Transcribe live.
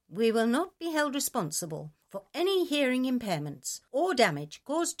We will not be held responsible for any hearing impairments or damage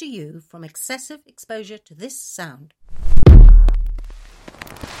caused to you from excessive exposure to this sound.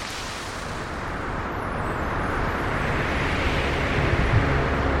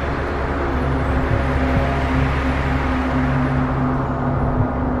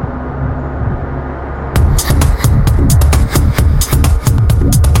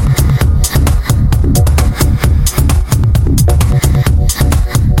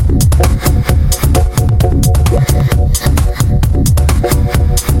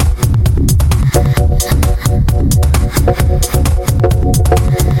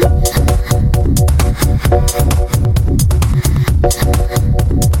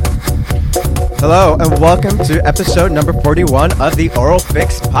 Hello and welcome to episode number 41 of the Oral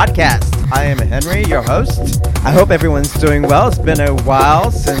Fix podcast. I am Henry, your host. I hope everyone's doing well. It's been a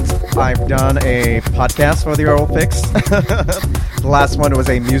while since I've done a podcast for the Oral Fix. The last one was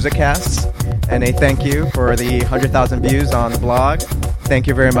a music cast, and a thank you for the 100,000 views on the blog. Thank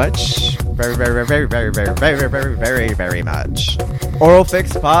you very much. Very much. Oral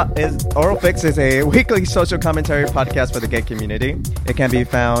Fix is a weekly social commentary podcast for the gay community. It can be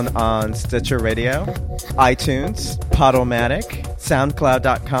found on Stitcher Radio, iTunes, Podomatic,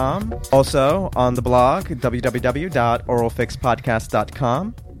 SoundCloud.com, also on the blog,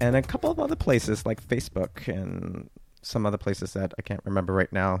 www.oralfixpodcast.com, and a couple of other places like Facebook and some other places that I can't remember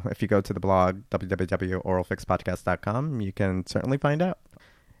right now. If you go to the blog, www.oralfixpodcast.com, you can certainly find out.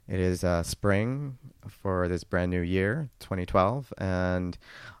 It is spring for this brand new year, 2012, and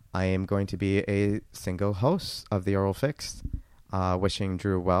I am going to be a single host of the Oral Fix, wishing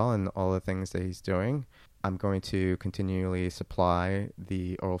Drew well and all the things that he's doing. I'm going to continually supply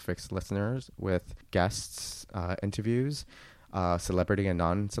the Oral Fix listeners with guests, interviews, celebrity and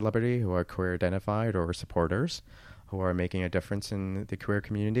non-celebrity who are queer identified or supporters who are making a difference in the queer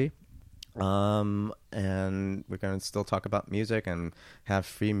community. And we're going to still talk about music and have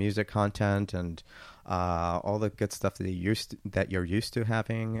free music content and all the good stuff that you're used to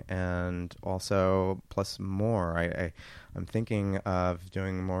having, and also plus more. I'm thinking of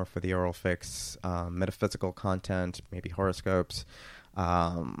doing more for the Oral Fix, metaphysical content, maybe horoscopes,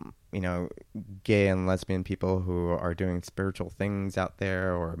 gay and lesbian people who are doing spiritual things out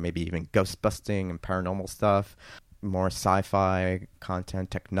there, or maybe even ghost busting and paranormal stuff. More sci-fi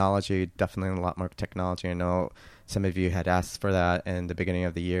content, technology, definitely a lot more technology. I know some of you had asked for that in the beginning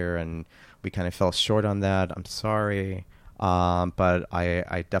of the year, and we kind of fell short on that. I'm sorry. But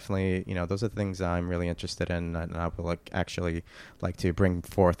I definitely, those are the things that I'm really interested in, and I would actually like to bring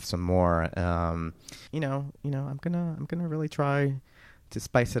forth some more. I'm gonna really try to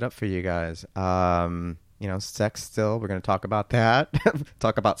spice it up for you guys. Sex still, we're going to talk about that,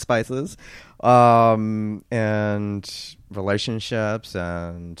 talk about spices, and relationships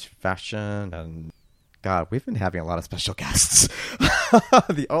and fashion, and God, we've been having a lot of special guests.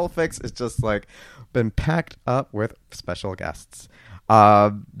 The Oral Fix is just been packed up with special guests.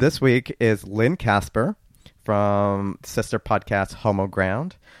 This week is Lynn Casper from sister podcast Homo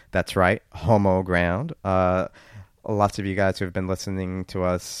Ground. That's right, Homo Ground. Lots of you guys who have been listening to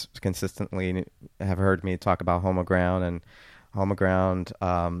us consistently have heard me talk about Homo Ground, and Homo Ground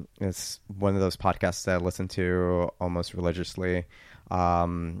is one of those podcasts that I listen to almost religiously,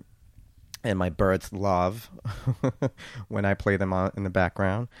 and my birds love when I play them in the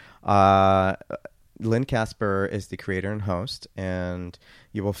background. Lynn Casper is the creator and host, and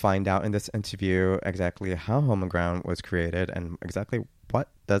you will find out in this interview exactly how Homo Ground was created and exactly what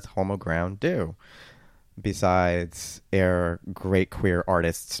does Homo Ground do. Besides air great queer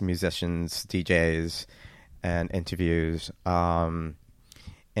artists, musicians, DJs, and interviews, and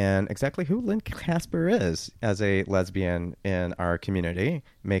exactly who Lynn Casper is as a lesbian in our community,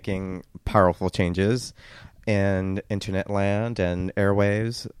 making powerful changes in internet land and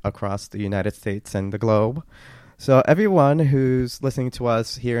airwaves across the United States and the globe. So everyone who's listening to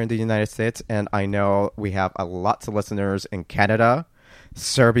us here in the United States, and I know we have lots of listeners in Canada,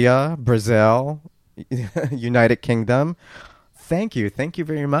 Serbia, Brazil, United Kingdom. Thank you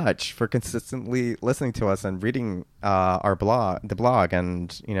very much for consistently listening to us and reading the blog,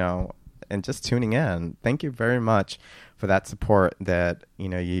 and and just tuning in. Thank you very much for that support that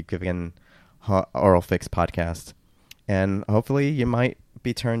you've given Oral Fix podcast, and hopefully you might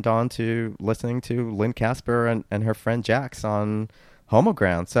be turned on to listening to Lynn Casper and her friend Jax on Homo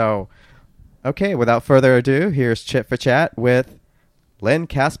Ground. So, okay, without further ado, here's Chit for Chat with Lynn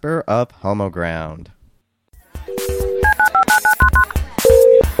Casper of Homo Ground.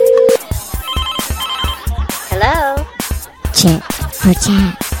 Hello? Chit for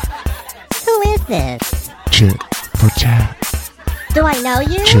Chat. Who is this? Chit for Chat. Do I know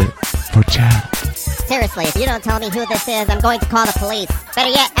you? Chit for chat. Seriously, if you don't tell me who this is, I'm going to call the police. Better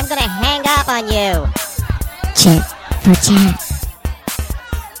yet, I'm going to hang up on you. Chit for chat.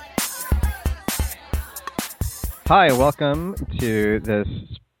 Hi, welcome to this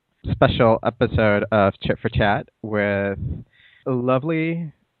special episode of Chit for Chat with a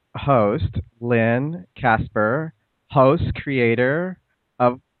lovely host, Lynn Casper, host, creator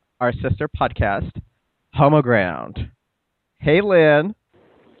of our sister podcast, Homo Ground. Hey, Lynn.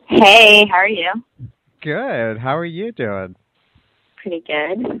 Hey, how are you? Good. How are you doing? Pretty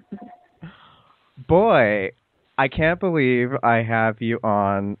good. Boy, I can't believe I have you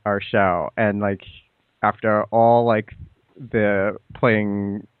on our show. And, after all, the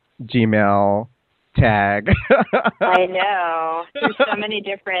playing Gmail tag. I know. There's so many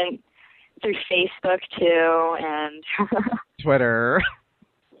different, through Facebook, too, and... Twitter.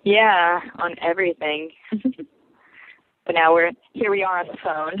 Yeah, on everything. But now here we are on the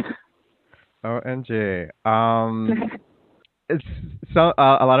phone. OMG. It's so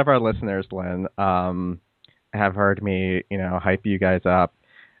a lot of our listeners, Lynn, have heard me, hype you guys up.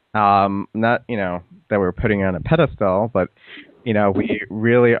 Not, that we're putting you on a pedestal, but, we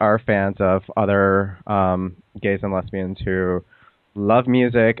really are fans of other gays and lesbians who love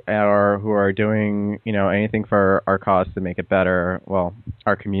music or who are doing, anything for our cause to make it better, well,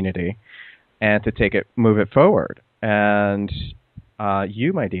 our community, and to move it forward. And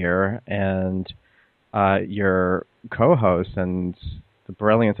you, my dear, and your co-host and the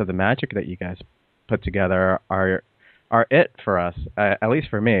brilliance of the magic that you guys put together are it for us, at least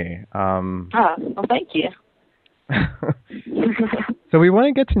for me. Well, thank you. So we want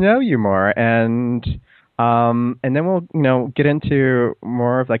to get to know you more, and then we'll, get into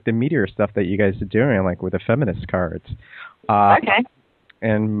more of the meteor stuff that you guys are doing, with the feminist cards. Okay.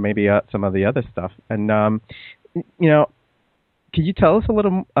 And maybe some of the other stuff. And could you tell us a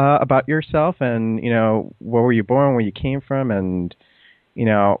little about yourself and, where were you born, where you came from, and,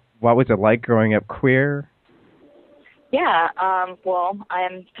 what was it like growing up queer? Yeah, well,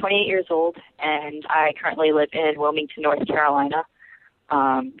 I'm 28 years old, and I currently live in Wilmington, North Carolina.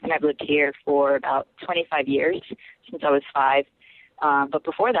 And I've lived here for about 25 years, since I was 5. But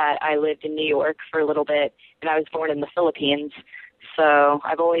before that, I lived in New York for a little bit, and I was born in the Philippines. So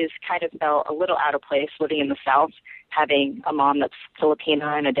I've always kind of felt a little out of place living in the South, having a mom that's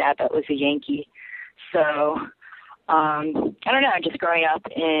Filipina and a dad that was a Yankee. So, I don't know, just growing up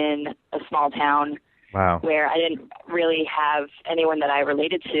in a small town. Wow. Where I didn't really have anyone that I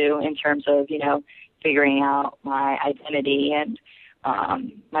related to in terms of, figuring out my identity and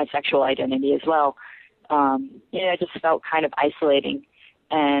my sexual identity as well. It just felt kind of isolating.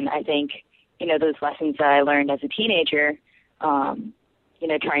 And I think, those lessons that I learned as a teenager,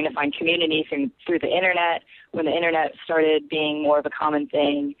 trying to find community through the internet, when the internet started being more of a common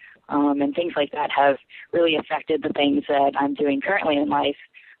thing, and things like that have really affected the things that I'm doing currently in life,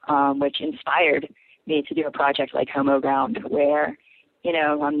 which inspired me to do a project like Homo Ground, where,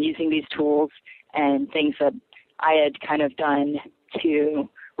 I'm using these tools and things that I had kind of done to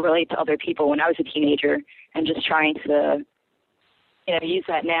relate to other people when I was a teenager, and just trying to, use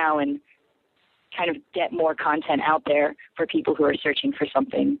that now and kind of get more content out there for people who are searching for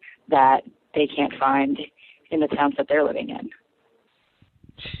something that they can't find in the towns that they're living in.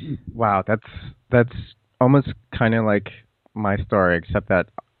 Wow, that's almost kind of like my story, except that,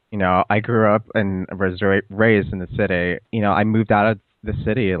 I grew up and was raised in the city. I moved out of the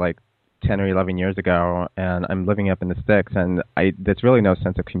city 10 or 11 years ago, and I'm living up in the sticks, and there's really no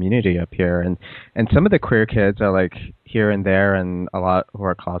sense of community up here. And some of the queer kids are here and there, and a lot who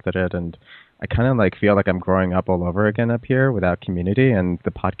are closeted, and I kind of feel like I'm growing up all over again up here without community, and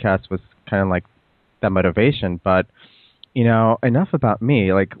the podcast was kind of that motivation. But, enough about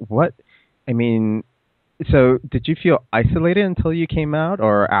me. So did you feel isolated until you came out,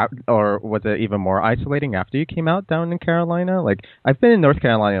 or was it even more isolating after you came out down in Carolina? I've been in North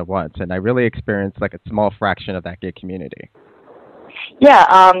Carolina once, and I really experienced a small fraction of that gay community.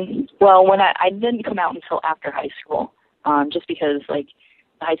 Yeah, well, when I didn't come out until after high school, just because the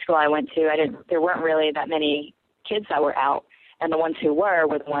high school I went to, there weren't really that many kids that were out, and the ones who were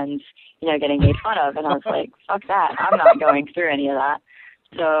the ones, getting made fun of, and I was like, fuck that, I'm not going through any of that.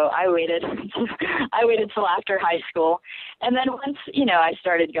 So I waited till after high school. And then once, I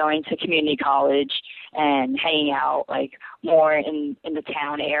started going to community college and hanging out more in the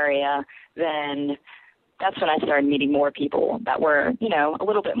town area, then that's when I started meeting more people that were, a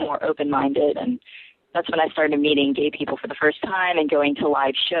little bit more open-minded. And that's when I started meeting gay people for the first time and going to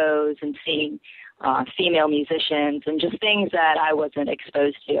live shows and seeing female musicians and just things that I wasn't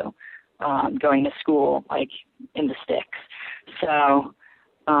exposed to going to school, in the sticks. So,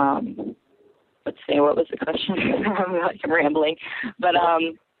 let's see, what was the question? I'm rambling, but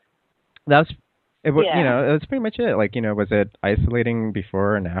That's it. Yeah. You know, that's pretty much it. Like, you know, was it isolating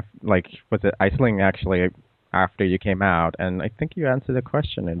before and after? Like, was it isolating actually after you came out? And I think you answered the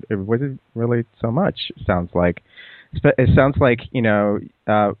question. And it wasn't really so much. It sounds like. It sounds like, you know,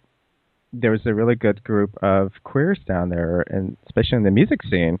 there was a really good group of queers down there, and especially in the music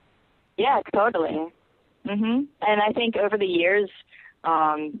scene. Yeah, totally. And I think over the years,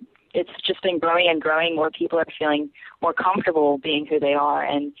 it's just been growing and growing. More people are feeling more comfortable being who they are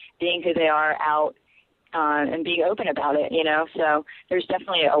and being who they are out and being open about it, you know. So there's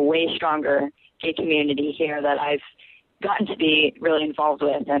definitely a way stronger gay community here that I've gotten to be really involved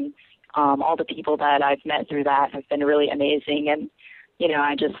with. And all the people that I've met through that have been really amazing. And, you know,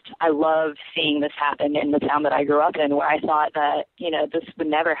 I love seeing this happen in the town that I grew up in, where I thought that, you know, this would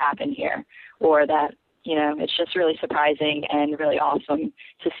never happen here, or that, you know, it's just really surprising and really awesome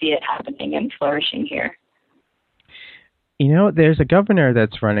to see it happening and flourishing here. You know, there's a governor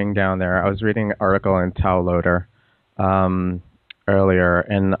that's running down there. I was reading an article in Towel Loader earlier,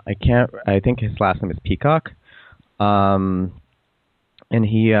 and I think his last name is Peacock. And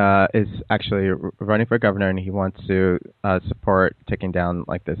he is actually running for governor, and he wants to support taking down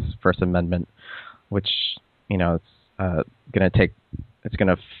like this First Amendment, which, you know, it's going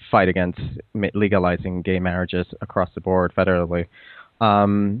to fight against legalizing gay marriages across the board federally.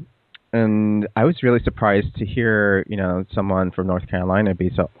 And I was really surprised to hear, you know, someone from North Carolina be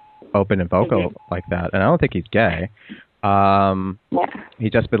so open and vocal like that. And I don't think he's gay. He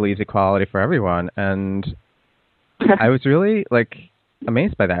just believes equality for everyone. And I was really like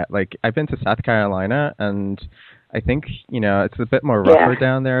amazed by that. Like, I've been to South Carolina, and I think, you know, it's a bit more rougher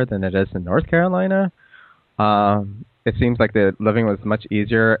down there than it is in North Carolina. It seems like the living was much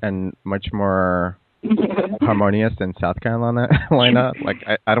easier and much more harmonious in South Carolina. Like,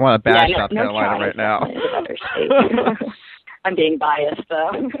 I don't want to bash South Carolina right now. I'm being biased,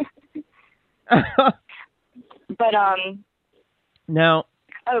 though. But now.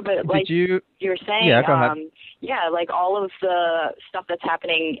 Oh, but like you were saying, go ahead. Like all of the stuff that's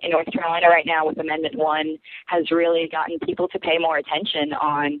happening in North Carolina right now with Amendment 1 has really gotten people to pay more attention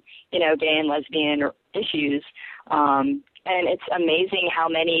on, you know, gay and lesbian issues. And it's amazing how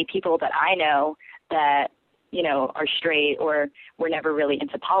many people that I know that, you know, are straight or were never really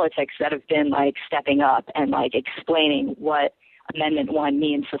into politics that have been like stepping up and like explaining what Amendment 1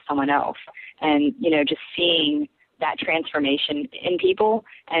 means to someone else. And, you know, just seeing that transformation in people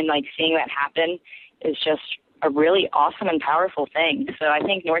and like seeing that happen is just a really awesome and powerful thing. So I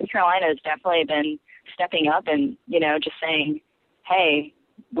think North Carolina has definitely been stepping up and, you know, just saying, hey,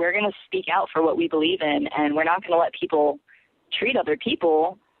 we're going to speak out for what we believe in, and we're not going to let people treat other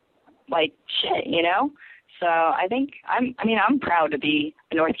people like shit, you know? So I think I'm proud to be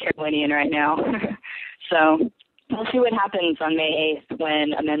a North Carolinian right now. So we'll see what happens on May 8th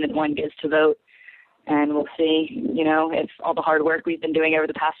when Amendment 1 gets to vote. And we'll see, you know, if all the hard work we've been doing over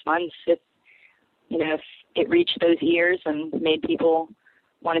the past months, if it reached those ears and made people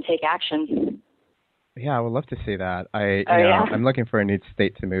want to take action. Yeah, I would love to see that. I'm looking for a new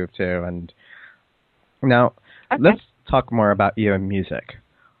state to move to. And now, let's talk more about you and music.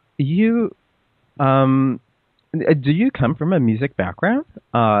 You, do you come from a music background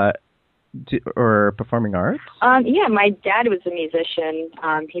or performing arts? Yeah, my dad was a musician.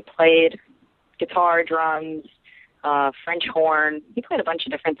 He played guitar, drums, French horn. He played a bunch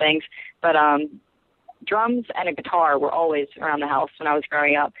of different things, but drums and a guitar were always around the house when I was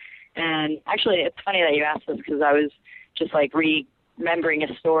growing up. And actually, it's funny that you asked this, because I was just like remembering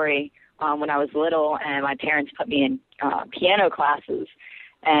a story when I was little, and my parents put me in piano classes,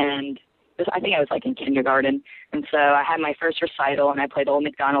 and I think I was like in kindergarten. And so I had my first recital, and I played Old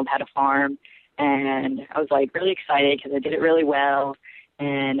MacDonald Had a Farm, and I was like really excited because I did it really well.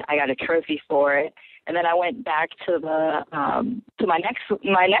 And I got a trophy for it. And then I went back to my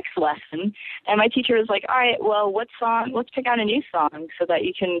next lesson, and my teacher was like, all right, well, what song, let's pick out a new song so that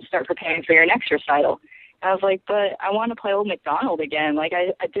you can start preparing for your next recital. And I was like, but I want to play Old MacDonald again. Like,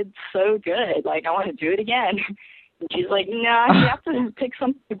 I did so good. Like, I want to do it again. And she's like, no, you have to pick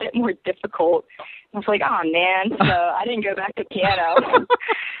something a bit more difficult. And I was like, oh, man. So I didn't go back to piano.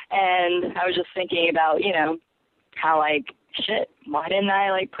 And I was just thinking about, you know, how, like, shit, why didn't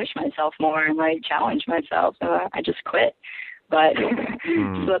I like push myself more and like challenge myself? I just quit. But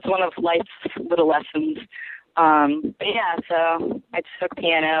so that's one of life's little lessons. But yeah, so I took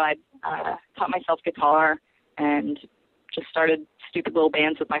piano. I taught myself guitar and just started stupid little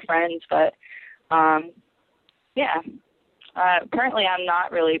bands with my friends. But yeah, Currently, I'm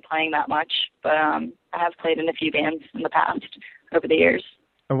not really playing that much, but I have played in a few bands in the past over the years.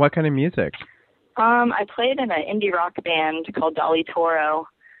 And what kind of music? I played in an indie rock band called Dolly Toro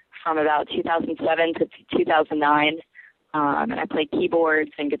from about 2007 to 2009, and I played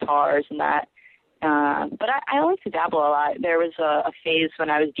keyboards and guitars and that. But I like to dabble a lot. There was a phase when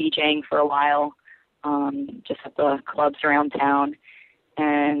I was DJing for a while, just at the clubs around town.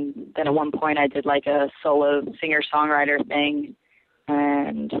 And then at one point I did like a solo singer-songwriter thing.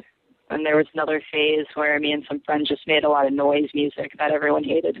 And then there was another phase where me and some friends just made a lot of noise music that everyone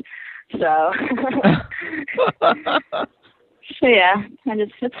hated. So, so yeah, and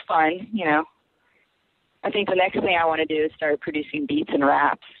it's fun, you know. I think the next thing I want to do is start producing beats and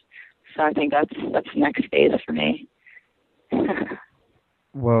raps. So I think that's the next phase for me.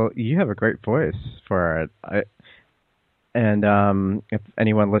 Well, you have a great voice for it. If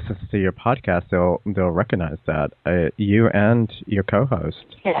anyone listens to your podcast, they'll recognize that. You and your co-host.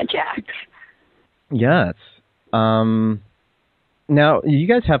 Yeah, Jack. Yes. Now, you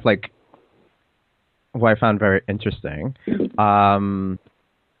guys have like what I found very interesting. You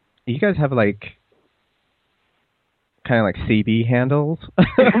guys have like kind of like CB handles.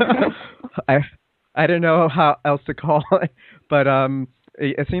 I don't know how else to call it, but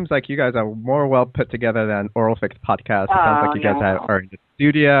it seems like you guys are more well put together than Oral Fix Podcast. It sounds like you guys are in the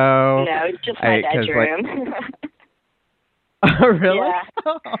studio. No, it's just my bedroom. Oh, really? Yeah.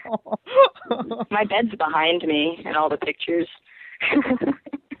 My bed's behind me in all the pictures.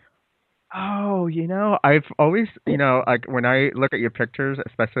 Oh, you know, I've always, you know, like when I look at your pictures,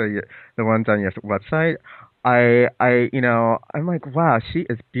 especially the ones on your website, you know, I'm like, wow, she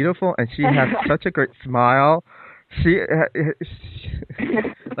is beautiful and she has such a great smile.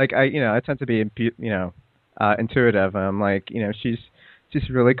 Like I tend to be, intuitive. And I'm like, you know, she's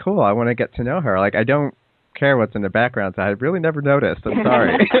really cool. I want to get to know her. Like, I don't care what's in the background. So I really never noticed. I'm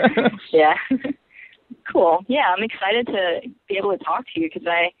sorry. Yeah. Cool. Yeah, I'm excited to be able to talk to you because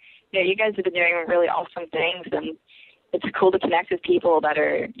you guys have been doing really awesome things, and it's cool to connect with people that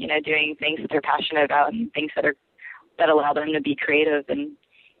are, you know, doing things that they're passionate about and things that allow them to be creative and,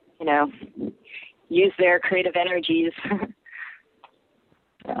 you know, use their creative energies.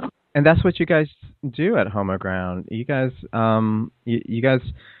 So. And that's what you guys do at Homoground. You guys,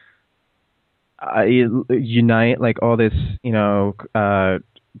 you unite like all this, you know,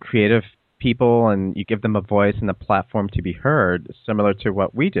 creative people, and you give them a voice and a platform to be heard, similar to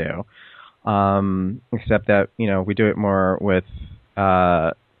what we do. Except that, you know, we do it more with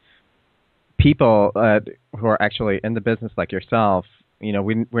people who are actually in the business, like yourself. You know,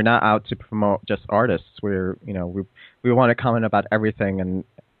 we're not out to promote just artists. We're, you know, we want to comment about everything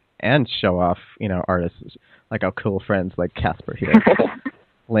and show off, you know, artists like our cool friends like Casper here,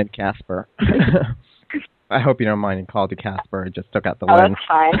 Lynn Casper. I hope you don't mind being called to Casper. I just took out the Lynn. That's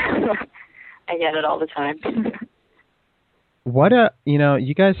fine. I get it all the time. You know,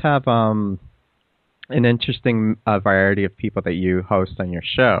 you guys have an interesting variety of people that you host on your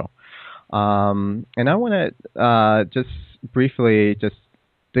show. And I want to just briefly, just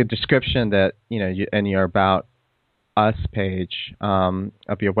the description that, you know, in your About Us page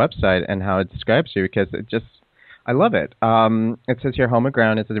of your website and how it describes you, because I love it. It says here,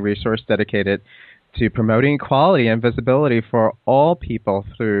 Homoground is a resource dedicated to promoting equality and visibility for all people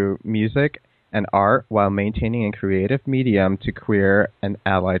through music and art, while maintaining a creative medium to queer and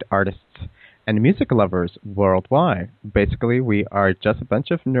allied artists and music lovers worldwide. Basically, we are just a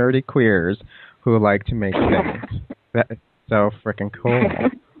bunch of nerdy queers who like to make things. That is so freaking cool.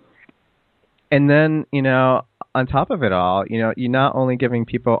 And then, you know, on top of it all, you know, you're not only giving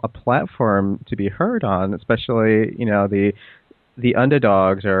people a platform to be heard on, especially, you know, the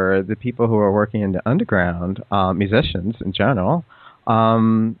underdogs or the people who are working in the underground, musicians in general.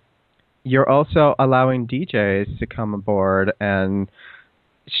 You're also allowing DJs to come aboard and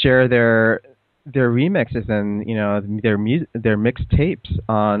share their remixes and, you know, their mixed tapes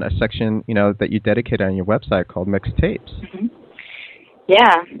on a section, you know, that you dedicate on your website called Mixed Tapes. Mm-hmm.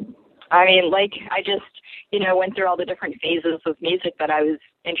 Yeah. I mean, like, I just, you know, went through all the different phases of music that I was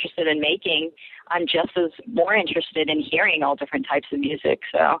interested in making. I'm just as more interested in hearing all different types of music.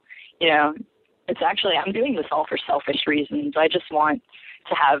 So, you know, it's actually, I'm doing this all for selfish reasons. I just want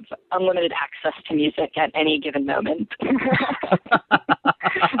to have unlimited access to music at any given moment.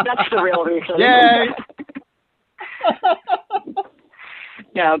 That's the real reason. Yay!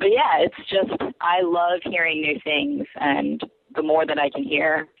 No, but yeah, it's just, I love hearing new things, and the more that I can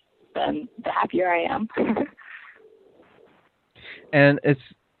hear, then the happier I am. And it's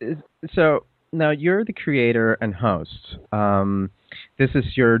so now you're the creator and host. This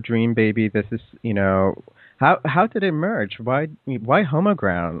is your dream baby. This is, you know, How did it emerge? Why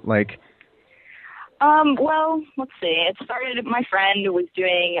Homoground? Like, well, let's see. It started. My friend was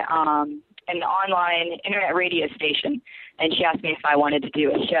doing an online internet radio station, and she asked me if I wanted to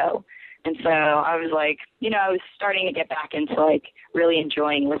do a show. And so I was like, I was starting to get back into like really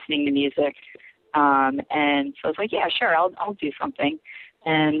enjoying listening to music. And so I was like, yeah, sure, I'll do something.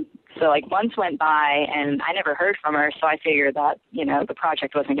 And so like months went by and I never heard from her. So I figured that, the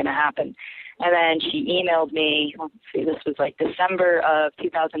project wasn't going to happen. And then she emailed me, let's see, this was like December of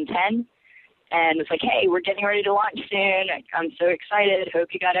 2010. And was like, hey, we're getting ready to launch soon. I'm so excited. Hope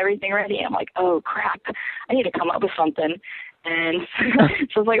you got everything ready. I'm like, oh, crap. I need to come up with something. And so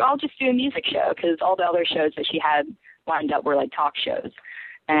I was like, I'll just do a music show because all the other shows that she had lined up were like talk shows.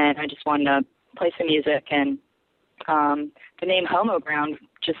 And I just wanted to play some music. And the name Homoground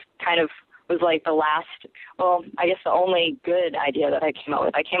just kind of was like I guess the only good idea that I came up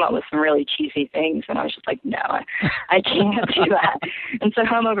with. I came up with some really cheesy things, and I was just like, no, I can't do that. And so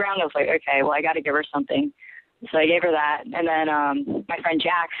Homoground, I was like, okay, well, I got to give her something. So I gave her that. And then my friend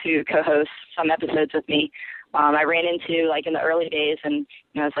Jax, who co-hosts some episodes with me, I ran into like in the early days, and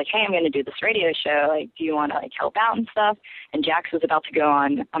I was like, hey, I'm going to do this radio show. Like, do you want to like help out and stuff? And Jax was about to go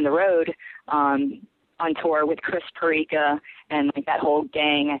on the road on tour with Chris Perica and like that whole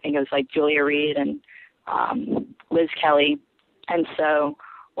gang. I think it was like Julia Reed and Liz Kelly. And so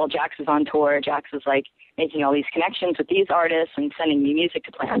while Jax was on tour, Jax was like making all these connections with these artists and sending me music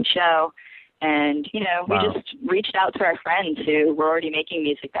to play on the show. And, Wow. We just reached out to our friends who were already making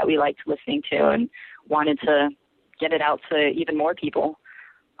music that we liked listening to and wanted to get it out to even more people.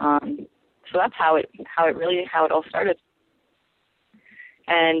 So that's how it all started.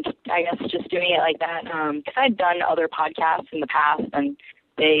 And I guess just doing it like that, because I'd done other podcasts in the past, and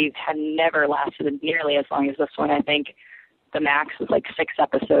they had never lasted nearly as long as this one. I think the max was like 6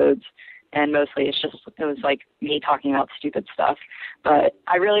 episodes, and mostly it was like me talking about stupid stuff. But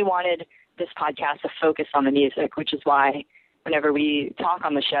I really wanted this podcast to focus on the music, which is why whenever we talk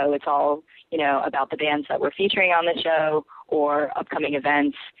on the show, it's all, about the bands that we're featuring on the show or upcoming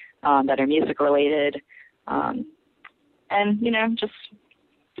events that are music related. And, just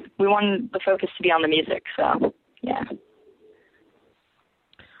we wanted the focus to be on the music. So, yeah.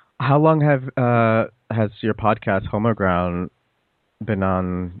 How long has your podcast Homoground been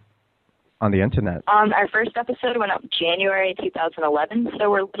on the internet? Our first episode went up January 2011, so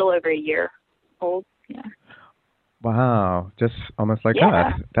we're a little over a year old. Yeah. Wow, just almost like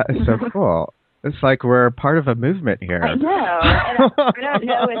us. That is so cool. It's like we're part of a movement here. I know. And I don't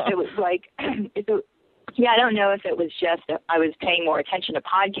know if it was like, I don't know if it was just that I was paying more attention to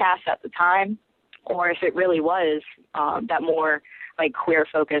podcasts at the time, or if it really was that more like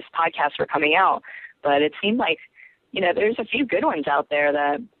queer-focused podcasts were coming out. But it seemed like, there's a few good ones out there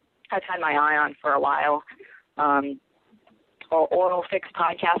that I've had my eye on for a while. Oral Fix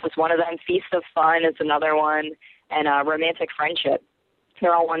Podcast is one of them. Feast of Fun is another one. And Romantic Friendship.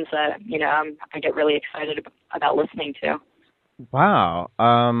 They're all ones that, I get really excited about listening to. Wow.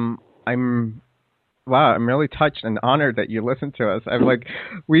 I'm really touched and honored that you listen to us. I'm like,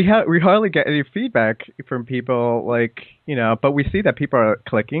 we hardly get any feedback from people, like, but we see that people are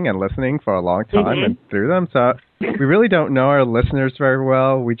clicking and listening for a long time and through them. So we really don't know our listeners very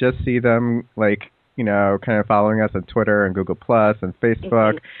well. We just see them, like, kind of following us on Twitter and Google Plus and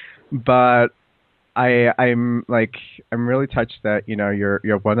Facebook. But I'm really touched that,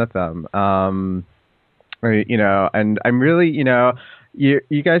 you're one of them. And I'm really,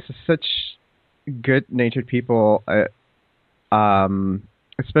 you guys are such good-natured people,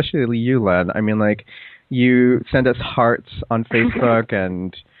 especially you, Len. I mean, like, you send us hearts on Facebook,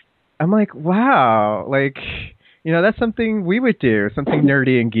 and I'm like, wow, like, that's something we would do, something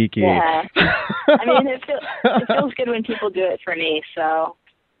nerdy and geeky. Yeah. I mean, it feels good when people do it for me, so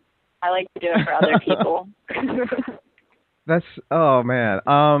I like to do it for other people. Oh, man.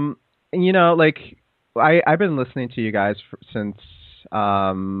 Like, I've been listening to you guys since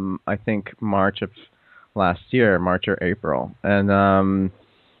I think March of last year, March or April, and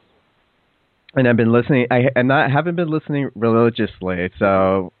I've been listening. I haven't been listening religiously,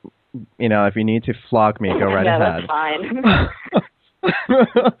 so if you need to flog me, go right ahead. That's fine.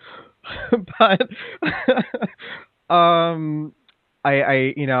 But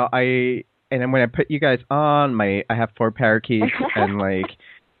and then when I put you guys on, I have 4 parakeets, and like,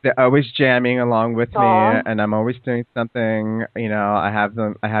 they're always jamming along with me, and I'm always doing something. I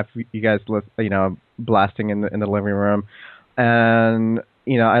have you guys, blasting in the living room, and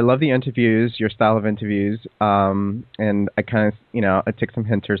I love the interviews, your style of interviews, and I kind of, I took some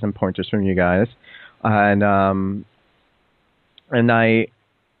hinters and pointers from you guys, and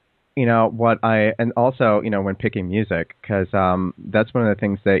and also, when picking music, because that's one of the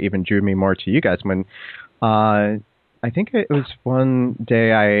things that even drew me more to you guys when, I think it was one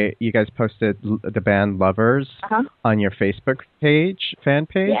day you guys posted the band Lovers on your Facebook fan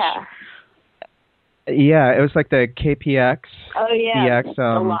page. Yeah. Yeah, it was like the KPX. Oh yeah, EX, the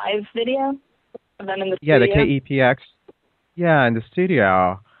live video of them in the studio. Yeah, the KEPX. Yeah, in the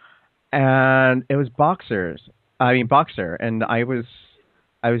studio, and it was Boxer, and I was,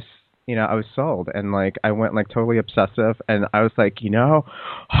 I was sold, and like I went like totally obsessive, and I was like,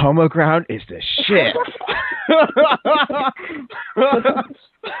 Homo Ground is the shit.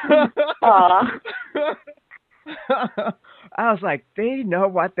 I was like, they know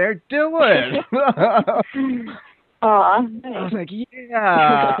what they're doing. Nice. I was like,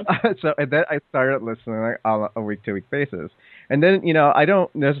 yeah. And then I started listening like on a week-to-week basis. And then, I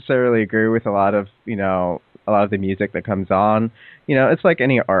don't necessarily agree with a lot of the music that comes on. It's like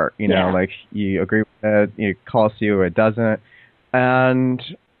any art, like you agree with it, it calls to you or it doesn't.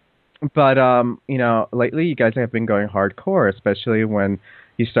 But lately you guys have been going hardcore, especially when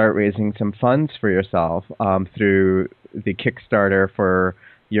you start raising some funds for yourself through the Kickstarter for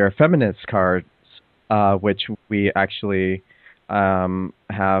your feminist cards, which we actually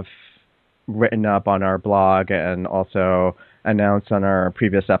have written up on our blog and also announced on our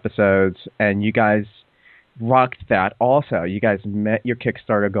previous episodes. And you guys rocked that also. You guys met your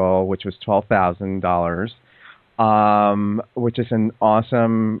Kickstarter goal, which was $12,000, which is an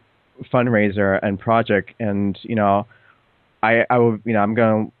awesome fundraiser and project. And,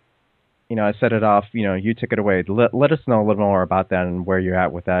 I set it off, you took it away. Let us know a little more about that and where you're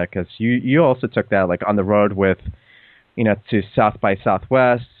at with that, because you also took that like on the road with, to South by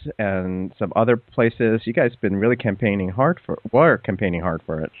Southwest and some other places. You guys been really campaigning hard for it.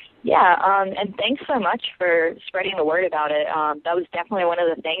 Yeah, and thanks so much for spreading the word about it. That was definitely one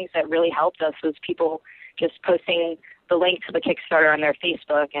of the things that really helped us, was people just posting the link to the Kickstarter on their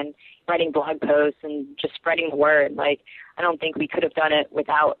Facebook and writing blog posts and just spreading the word. Like, I don't think we could have done it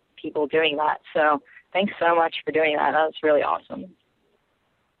without people doing that. So thanks so much for doing that. That was really awesome.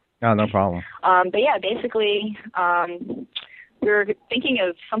 Oh, no problem. But yeah, basically, we were thinking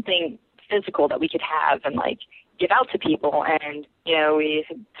of something physical that we could have and like give out to people. And, we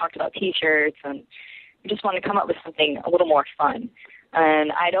had talked about T-shirts, and we just wanted to come up with something a little more fun.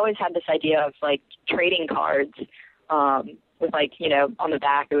 And I'd always had this idea of like trading cards, with like, on the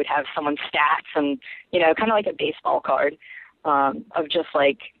back it would have someone's stats and, kind of like a baseball card, of just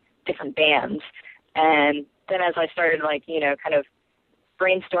like different bands. And then as I started like, kind of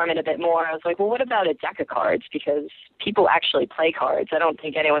brainstorming a bit more, I was like, well, what about a deck of cards? Because people actually play cards. I don't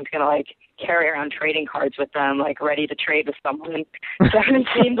think anyone's going to like carry around trading cards with them, like ready to trade with someone. So it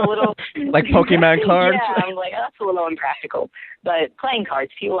seemed a little like Pokemon cards. Yeah, I'm like, that's a little impractical. But playing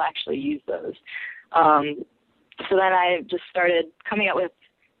cards, people actually use those. So then I just started coming up with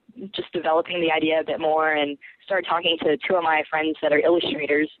just developing the idea a bit more, and started talking to two of my friends that are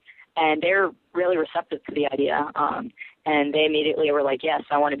illustrators, and they're really receptive to the idea. And they immediately were like, yes,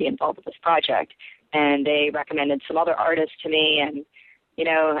 I want to be involved with this project. And they recommended some other artists to me. And,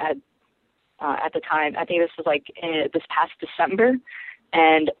 at the time, I think this was like this past December,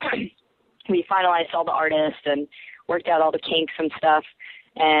 and we finalized all the artists and worked out all the kinks and stuff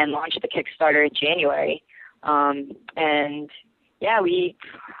and launched the Kickstarter in January. And yeah, we,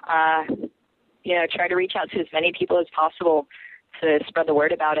 try to reach out to as many people as possible to spread the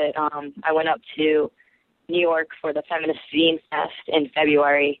word about it. I went up to New York for the Feminist Zine Fest in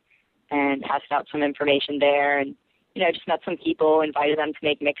February and passed out some information there, and, just met some people, invited them to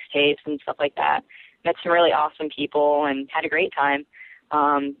make mixtapes and stuff like that. Met some really awesome people and had a great time.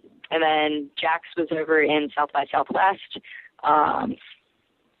 And then Jax was over in South by Southwest,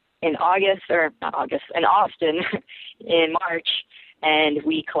 in Austin in March, and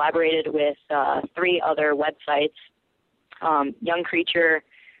we collaborated with 3 other websites, Young Creature,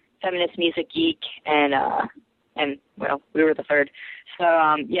 Feminist Music Geek, and we were the third.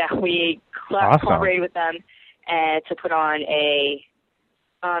 So we collaborated with them to put on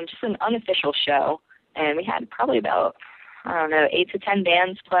just an unofficial show, and we had probably about 8 to 10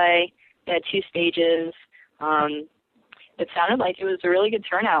 bands play. We had 2 stages. It sounded like it was a really good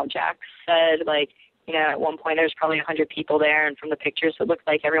turnout. Jack said, at one point there was probably 100 people there, and from the pictures it looked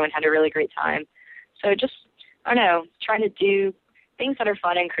like everyone had a really great time. So just, trying to do things that are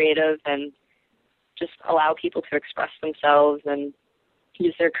fun and creative and just allow people to express themselves and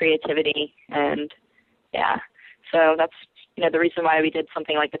use their creativity. And, yeah, so that's, the reason why we did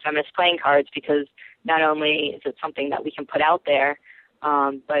something like the Feminist Playing Cards, because not only is it something that we can put out there,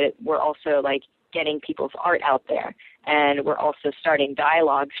 but we're also, getting people's art out there. And we're also starting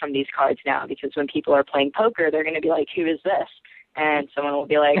dialogues from these cards now, because when people are playing poker, they're going to be like, who is this? And someone will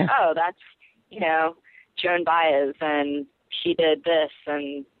be like, oh, that's, Joan Baez, and she did this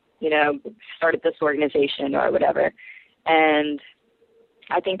and, started this organization or whatever. And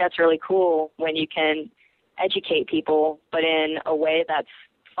I think that's really cool when you can educate people, but in a way that's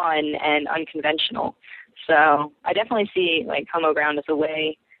fun and unconventional. So I definitely see like Homo Ground as a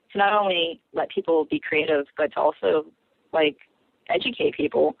way to not only let people be creative, but to also like educate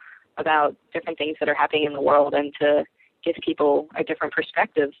people about different things that are happening in the world, and to give people a different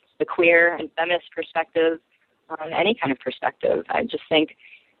perspective, the queer and feminist perspective, any kind of perspective. I just think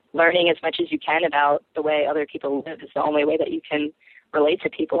learning as much as you can about the way other people live is the only way that you can relate to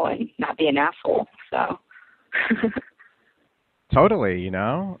people and not be an asshole. So totally,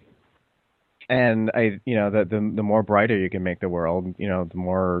 and the more brighter you can make the world,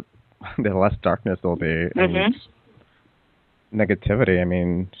 the less darkness there'll be. And negativity. I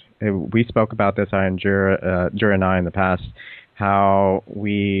mean, we spoke about this, Jura and I, in the past, how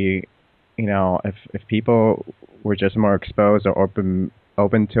we, if people were just more exposed or open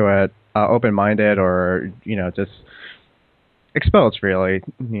to it, open-minded, or just exposed really,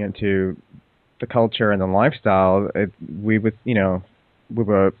 to the culture and the lifestyle, we would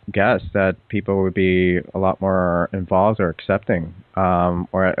guess that people would be a lot more involved or accepting,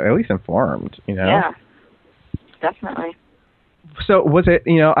 or at least informed. Yeah, definitely. So was it,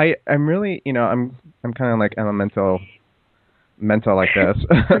 I'm really, I'm kind of like mental like this.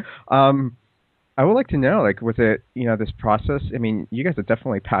 I would like to know, like, was it, this process, I mean, you guys are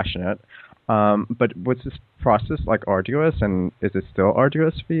definitely passionate, but was this process like arduous, and is it still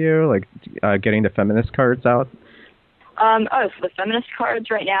arduous for you, like getting the feminist cards out? So the feminist cards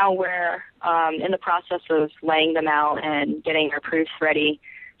right now, we're in the process of laying them out and getting our proofs ready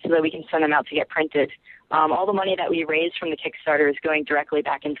so that we can send them out to get printed. All the money that we raise from the Kickstarter is going directly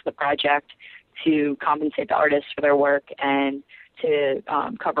back into the project to compensate the artists for their work and to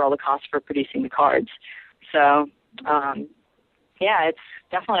cover all the costs for producing the cards. So, it's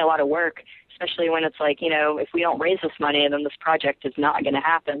definitely a lot of work, especially when it's like, if we don't raise this money, then this project is not going to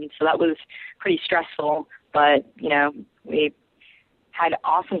happen. So that was pretty stressful, but, we had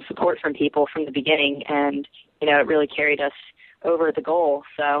awesome support from people from the beginning, and, it really carried us over the goal.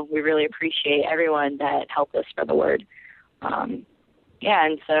 So we really appreciate everyone that helped us spread the word. And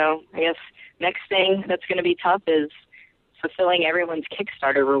so I guess next thing that's going to be tough is fulfilling everyone's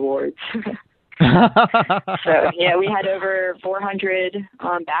Kickstarter rewards. So, we had over 400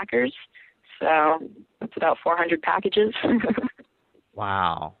 backers. So that's about 400 packages.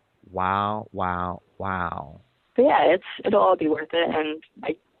 Wow. But yeah, it'll all be worth it. And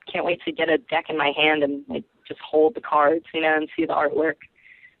I can't wait to get a deck in my hand and just hold the cards, and see the artwork.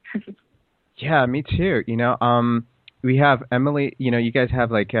 Yeah, me too. We have Emily, you guys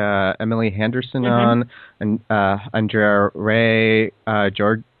have like Emily Henderson on, and Andrea Ray,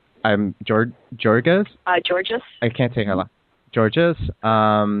 Georges. Georges. I can't say her last. Georges.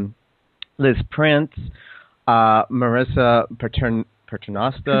 Liz Prince, Marissa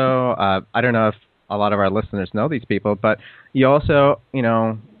Paternosto. I don't know if a lot of our listeners know these people, but you also,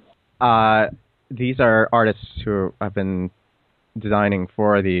 these are artists who have been designing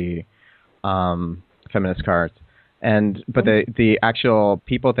for the feminist cards. But the actual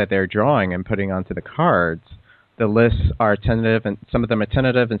people that they're drawing and putting onto the cards, the lists are tentative, and some of them are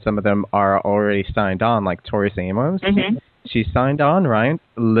tentative, and some of them are already signed on, like Tori Amos. She's signed on, right?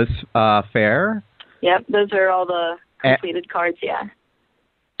 Liz Fair. Yep, those are all the completed cards, yeah.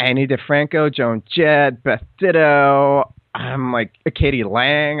 Annie DeFranco, Joan Jett, Beth Ditto. I'm like, Katie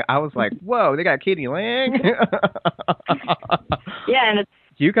Lang. I was like, whoa, they got Katie Lang? Yeah, and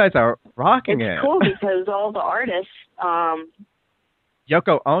you guys are rocking it. It's cool because all the artists...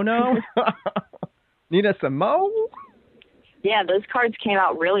 Yoko Ono? Nina Simone? Yeah, those cards came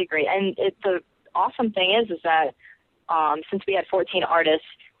out really great. And the awesome thing is that since we had 14 artists,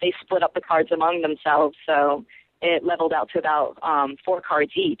 they split up the cards among themselves, so it leveled out to about 4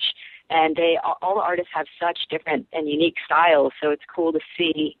 cards each. And all the artists have such different and unique styles, so it's cool to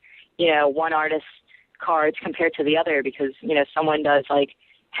see, one artist's cards compared to the other, because, someone does, like,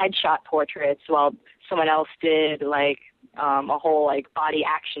 headshot portraits while someone else did, like, a whole, like, body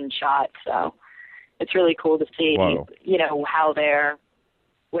action shot. So it's really cool to see, how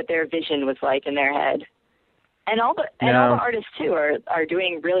what their vision was like in their head. And all the artists too are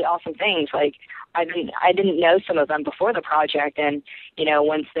doing really awesome things. Like I didn't know some of them before the project, and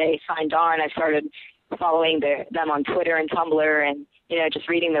once they signed on, I started following them on Twitter and Tumblr, and just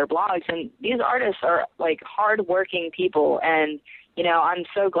reading their blogs. And these artists are like hardworking people, and I'm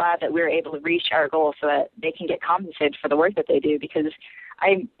so glad that we're able to reach our goal so that they can get compensated for the work that they do, because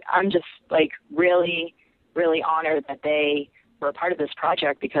I'm just like really, really honored that they were a part of this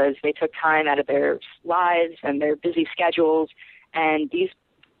project, because they took time out of their lives and their busy schedules. And these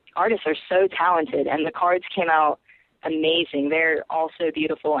artists are so talented, and the cards came out amazing. They're all so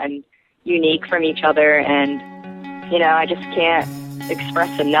beautiful and unique from each other. And, I just can't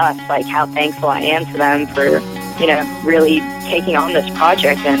express enough like how thankful I am to them for, really taking on this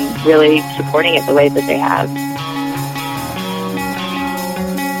project and really supporting it the way that they have.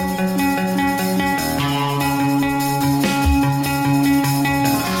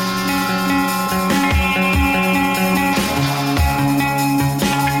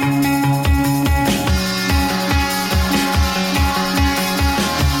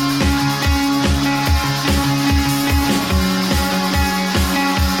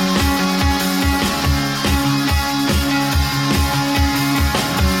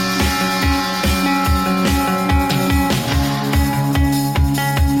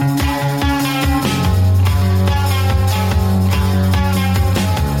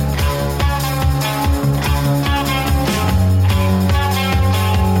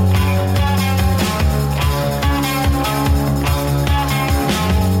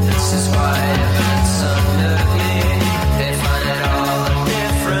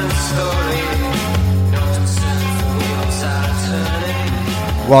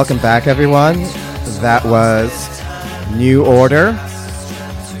 Welcome back, everyone. That was New Order.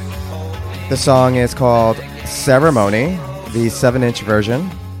 The song is called Ceremony, the 7-inch version.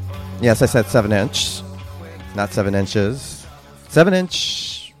 Yes, I said 7-inch, not 7 inches.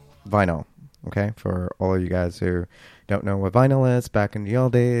 7-inch vinyl, okay? For all of you guys who don't know what vinyl is, back in the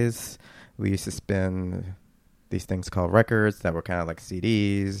old days, we used to spin these things called records that were kind of like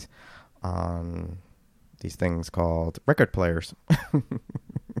CDs on these things called record players.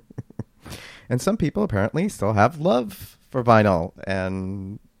 And some people apparently still have love for vinyl.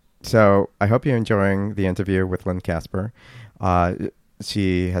 And so I hope you're enjoying the interview with Lynn Casper.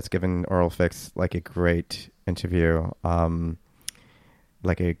 She has given Oral Fix like a great interview,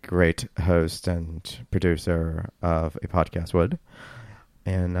 like a great host and producer of a podcast would.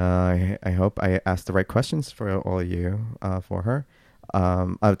 And I hope I asked the right questions for all of you for her,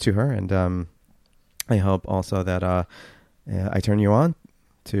 to her. And I hope also that I turn you on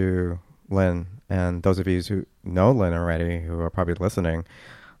to Lynn, and those of you who know Lynn already, who are probably listening,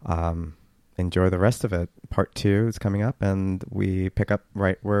 enjoy the rest of it. Part 2 is coming up, and we pick up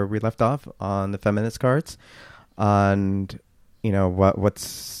right where we left off on the feminist cards, and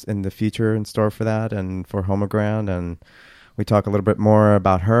what's in the future in store for that and for Homoground, and we talk a little bit more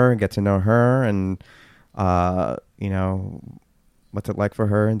about her and get to know her, and what's it like for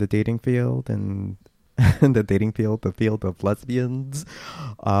her in the dating field and the field of lesbians,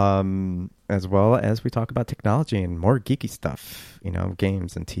 as well as we talk about technology and more geeky stuff,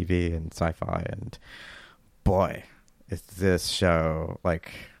 games and TV and sci-fi. And boy, is this show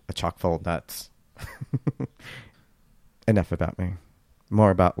like a chock full of nuts. Enough about me.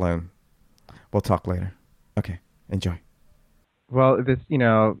 More about Lynn. We'll talk later. Okay, enjoy. Well, this,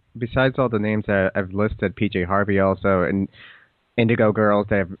 besides all the names that I've listed, PJ Harvey also, and Indigo Girls,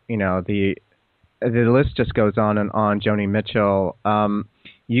 they have, the list just goes on and on. Joni Mitchell.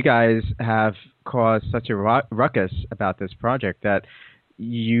 You guys have caused such a ruckus about this project that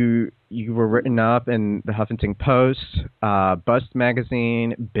you were written up in the Huffington Post, Bust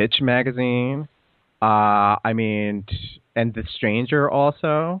Magazine, Bitch Magazine. And The Stranger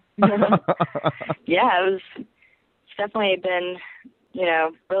also. Yeah, it's definitely been,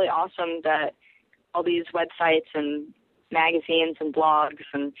 really awesome that all these websites and magazines and blogs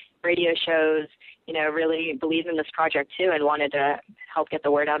and radio shows, really believe in this project too and wanted to help get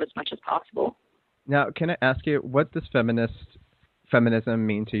the word out as much as possible. Now, can I ask you, what does feminism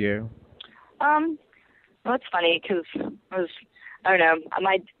mean to you? Well, it's funny because I don't know,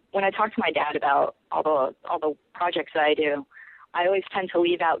 when I talk to my dad about all the projects that I do, I always tend to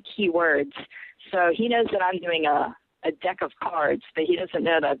leave out key words. So he knows that I'm doing a deck of cards, but he doesn't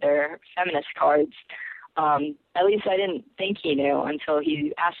know that they're feminist cards. At least I didn't think he knew until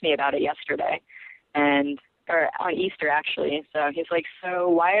he asked me about it yesterday, or on Easter actually. So he's like, "So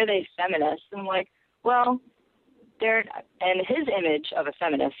why are they feminists?" And I'm like, "Well, and his image of a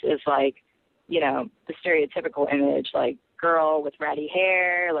feminist is like, the stereotypical image, like girl with ratty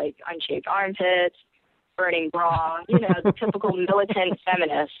hair, like unshaped armpits, burning bra, the typical militant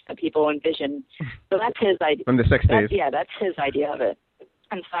feminist that people envision." So that's his idea. From the 60s. That's his idea of it.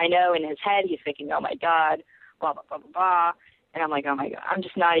 And so I know in his head he's thinking, "Oh my God, blah, blah, blah, blah, blah." And I'm like, "Oh my God, I'm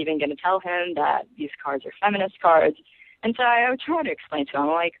just not even going to tell him that these cards are feminist cards." And so I would try to explain to him,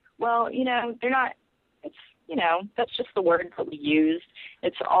 like, well, they're not, it's, that's just the word that we use.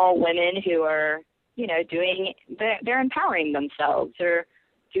 It's all women who are, they're empowering themselves. They're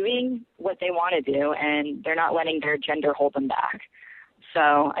doing what they want to do, and they're not letting their gender hold them back.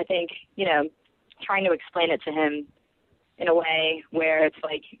 So I think, trying to explain it to him in a way where it's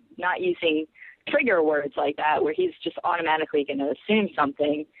like not using trigger words like that, where he's just automatically going to assume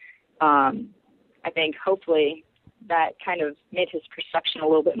something. I think hopefully that kind of made his perception a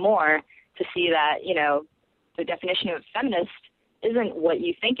little bit more to see that, the definition of feminist isn't what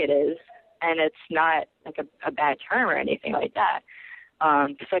you think it is, and it's not like a bad term or anything like that.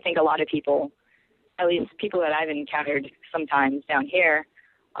 So I think a lot of people, at least people that I've encountered sometimes down here,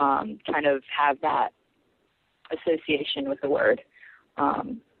 kind of have that association with the word.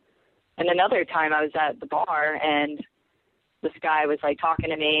 And another time I was at the bar, and this guy was like talking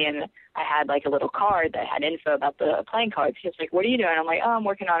to me, and I had like a little card that had info about the playing cards. He was like, "What are you doing?" I'm like, "Oh, I'm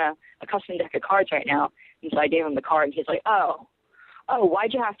working on a custom deck of cards right now." And so I gave him the card, and he's like, oh,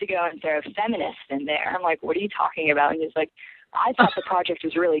 why'd you have to go and throw feminist in there? I'm like, "What are you talking about?" And he's like, "I thought the project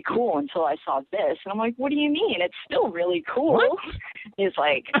was really cool until I saw this." And I'm like, "What do you mean? It's still really cool." What? He's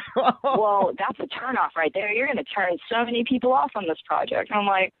like, "Well, that's a turnoff right there. You're going to turn so many people off on this project." And I'm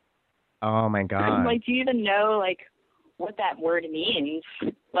like, oh my God. I'm like, do you even know like what that word means?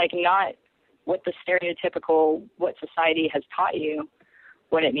 Like, not what the stereotypical, what society has taught you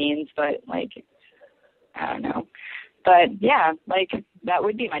what it means, but like, I don't know. But yeah, like that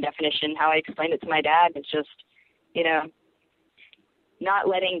would be my definition. How I explained it to my dad is just, not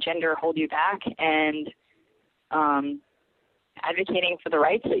letting gender hold you back, and advocating for the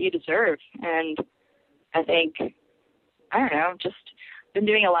rights that you deserve. And I think, I don't know, just been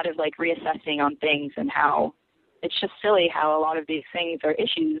doing a lot of like reassessing on things, and how it's just silly how a lot of these things are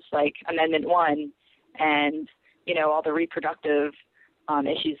issues like Amendment 1 and, all the reproductive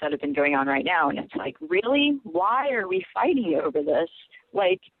issues that have been going on right now. And it's like, really? Why are we fighting over this?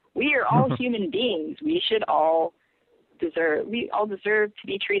 Like, we are all human beings. We all deserve to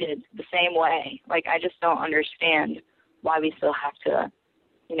be treated the same way. Like, I just don't understand why we still have to,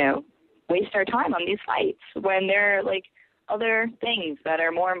 waste our time on these fights when there are like other things that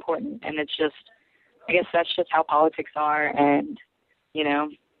are more important. And it's just, I guess that's just how politics are. And,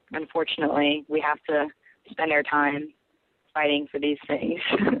 unfortunately, we have to spend our time fighting for these things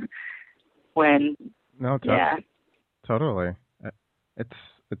when, totally. It's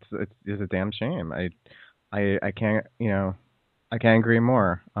a damn shame. I can't, I can't agree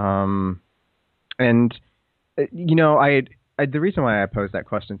more. And the reason why I posed that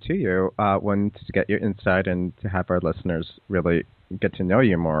question to you, was to get your insight and to have our listeners really get to know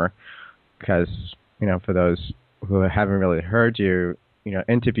you more, because, for those who haven't really heard you,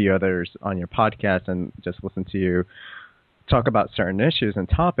 interview others on your podcast and just listen to you talk about certain issues and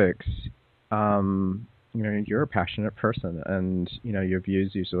topics, you're a passionate person, and, your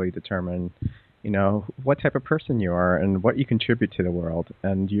views usually determine, what type of person you are and what you contribute to the world.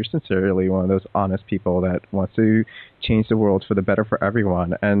 And you're sincerely one of those honest people that wants to change the world for the better for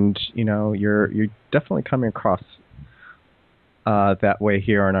everyone. And, you're definitely coming across that way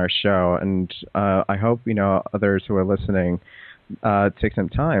here on our show. And I hope, others who are listening take some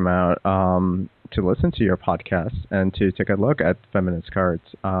time out to listen to your podcast and to take a look at Feminist Cards.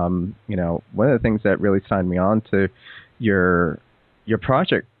 One of the things that really signed me on to your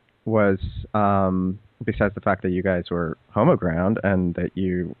project was, besides the fact that you guys were Homoground and that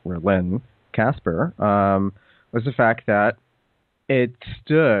you were Lynn Casper, was the fact that it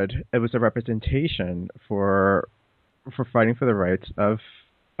was a representation for fighting for the rights of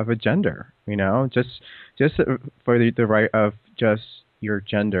a gender, just for the right of just your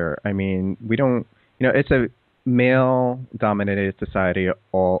gender. I mean, we don't, it's a male-dominated society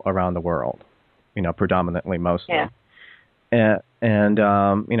all around the world, predominantly, mostly. Yeah. And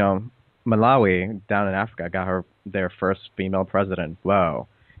Malawi down in Africa got their first female president. Whoa.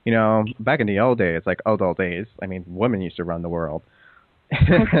 Back in the old days, like old days, I mean, women used to run the world.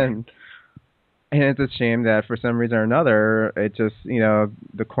 And it's a shame that for some reason or another, it just,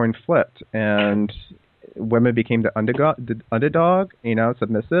 the coin flipped and women became the underdog,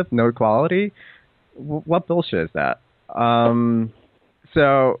 submissive, no equality. What bullshit is that?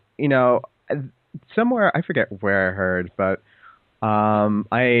 So, somewhere, I forget where I heard, but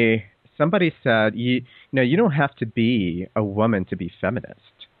somebody said, you don't have to be a woman to be feminist.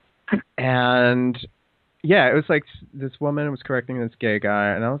 And yeah, it was like this woman was correcting this gay guy,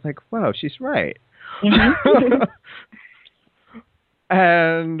 and I was like, whoa, she's right. Mm-hmm.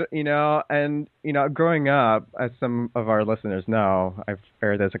 And growing up, as some of our listeners know, I've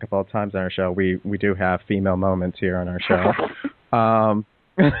aired this a couple of times on our show. We do have female moments here on our show,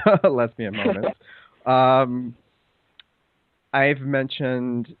 lesbian moments. I've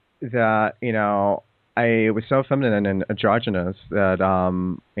mentioned that I was so feminine and androgynous that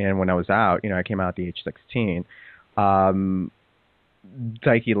and when I was out, I came out at the age 16.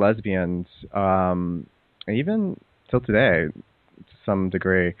 Dyke lesbians, even till today, to some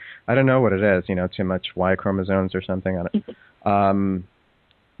degree. I don't know what it is, too much Y chromosomes or something on it.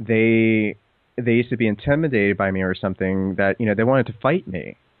 They used to be intimidated by me or something that, they wanted to fight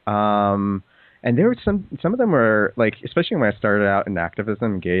me. And there were some of them were like, especially when I started out in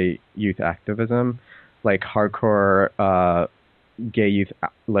activism, gay youth activism, like hardcore gay youth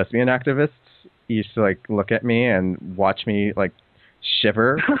lesbian activists used to like look at me and watch me like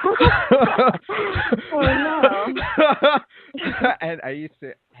shiver. Oh no. And I used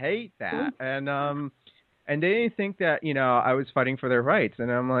to hate that. And they didn't think that, I was fighting for their rights.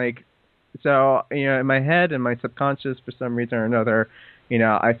 And I'm like, so, in my head and my subconscious, for some reason or another,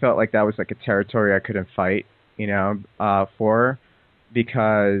 I felt like that was like a territory I couldn't fight, for,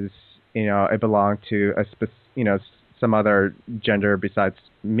 because, it belonged to some other gender besides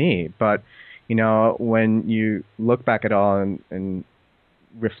me. But, when you look back at all and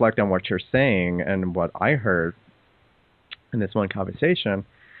reflect on what you're saying and what I heard in this one conversation,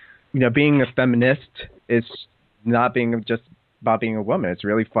 being a feminist is not being just about being a woman. It's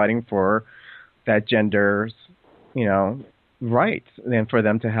really fighting for that gender's, rights, and for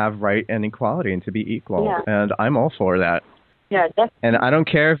them to have right and equality and to be equal. Yeah. And I'm all for that. Yeah, definitely. And I don't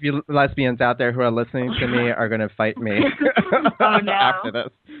care if you lesbians out there who are listening to me are going to fight me Oh, no. after this.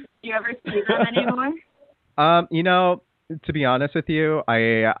 Do you ever see them anymore? To be honest with you,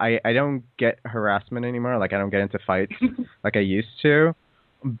 I don't get harassment anymore. Like, I don't get into fights like I used to.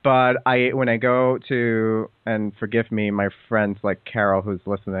 But when I go to, and forgive me, my friends like Carol who's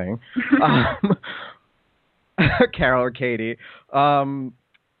listening, Carol or Katie,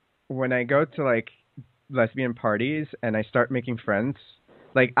 when I go to like lesbian parties and I start making friends,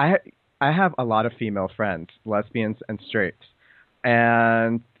 like I have a lot of female friends, lesbians and straight,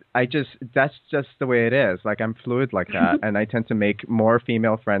 and that's just the way it is. Like, I'm fluid like that, and I tend to make more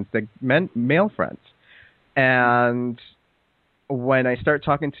female friends than male friends. And when I start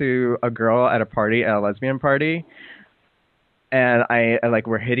talking to a girl at a lesbian party, and I like,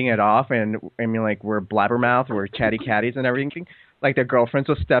 we're hitting it off, and I mean, like, we're blabbermouth, we're chatty catties and everything, like, their girlfriends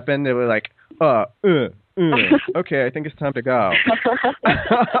will step in, they were like, okay, I think it's time to go.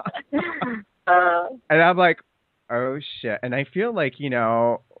 And I'm like, oh shit. And I feel like,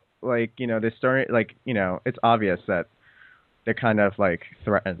 this story, like, it's obvious that they're kind of like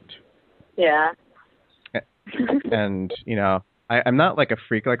threatened. Yeah. And, I'm not like a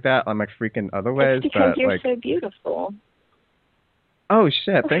freak like that. I'm a freak in other ways. It's because but, you're like, so beautiful. Oh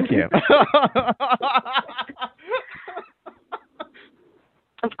shit, thank you.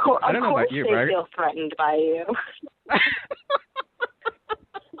 Of course, I don't know about you, they right? feel threatened by you.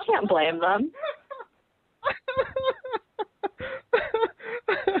 You can't blame them.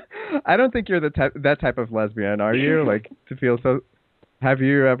 I don't think you're that type of lesbian, are you? Like, to feel so. Have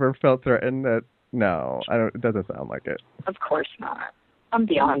you ever felt threatened? No, I don't. It doesn't sound like it. Of course not. I'm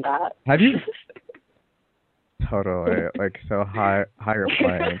beyond that. Have you? Totally, like, so higher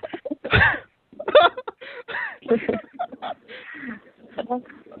plane.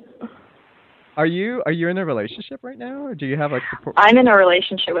 Are you in a relationship right now, or do you have like support? I'm in a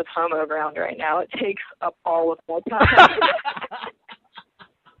relationship with Homo Ground right now. It takes up all of my time.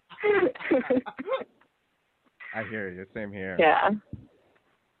 I hear you. Same here. Yeah.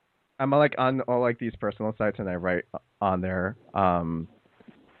 I'm like on all like these personal sites, and I write on there. I'm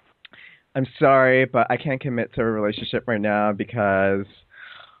sorry, but I can't commit to a relationship right now because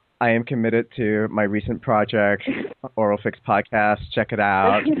I am committed to my recent project, Oral Fix Podcast. Check it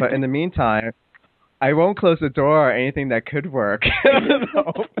out. But in the meantime, I won't close the door or anything that could work.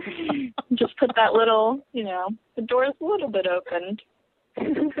 Just put that little, the door's a little bit open.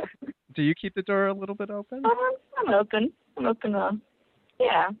 Do you keep the door a little bit open? I'm open.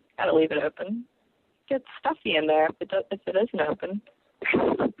 Yeah, gotta leave it open. Get stuffy in there if it isn't open.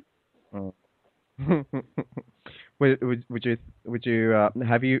 Oh. Would you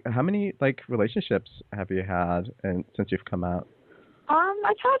have you, how many like relationships have you had since you've come out?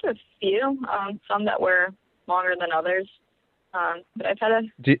 I've had a few, some that were longer than others, but I've had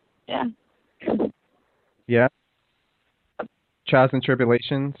yeah. Yeah. Trials and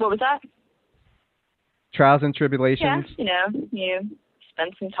tribulations. What was that? Trials and tribulations. Yeah, you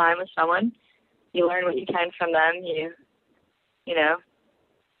spend some time with someone, you learn what you can from them, you you know,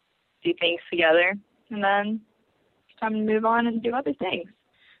 do things together, and then it's time to move on and do other things.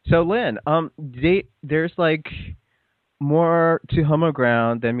 So Lynn, there's like more to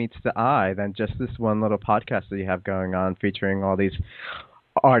Homoground than meets the eye than just this one little podcast that you have going on featuring all these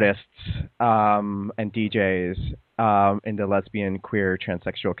artists and DJs in the lesbian, queer,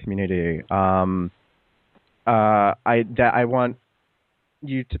 transsexual community. I want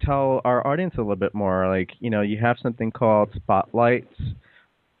you to tell our audience a little bit more. Like, you know, you have something called Spotlights.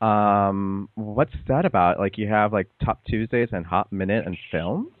 What's that about? Like, you have like Top Tuesdays and Hot Minute and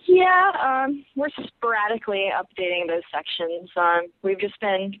Film? Yeah, we're sporadically updating those sections. We've just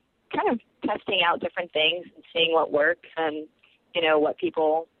been kind of testing out different things and seeing what works and, you know, what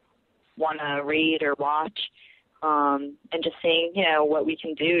people want to read or watch, and just seeing, you know, what we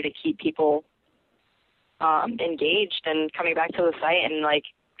can do to keep people engaged and coming back to the site and, like,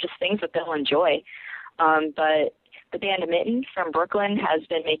 just things that they'll enjoy. But the band Mitten from Brooklyn has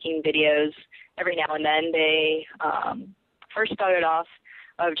been making videos every now and then. They first started off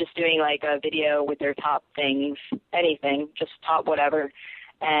of just doing like a video with their top things, anything, just top whatever.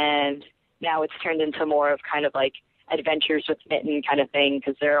 And now it's turned into more of kind of like adventures with Mitten kind of thing,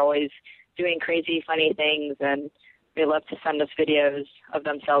 because they're always doing crazy, funny things, and they love to send us videos of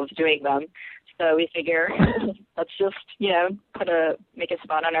themselves doing them. So we figure let's just, you know, make a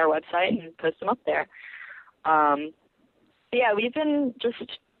spot on our website and post them up there. Yeah, we've been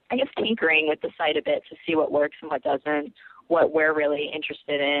just, I guess, tinkering with the site a bit to see what works and what doesn't, what we're really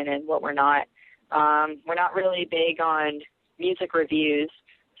interested in and what we're not. We're not really big on music reviews,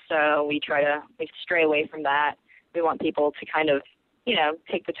 so we stray away from that. We want people to kind of, you know,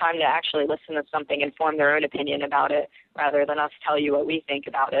 take the time to actually listen to something and form their own opinion about it rather than us tell you what we think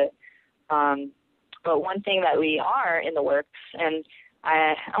about it. But one thing that we are in the works, and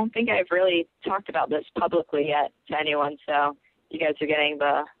I don't think I've really talked about this publicly yet to anyone, so you guys are getting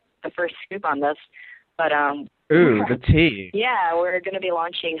the first scoop on this. But ooh, the tea. Yeah, we're going to be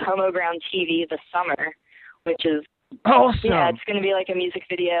launching Homoground TV this summer, which is awesome. Yeah, it's going to be like a music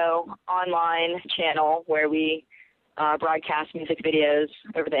video online channel where we broadcast music videos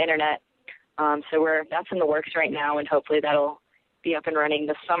over the internet. So that's in the works right now, and hopefully that'll be up and running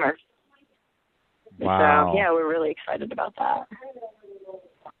this summer. Wow. So yeah, we're really excited about that.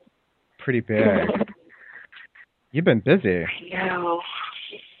 Pretty big. You've been busy. I know.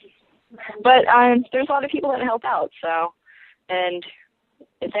 But there's a lot of people that help out, so, and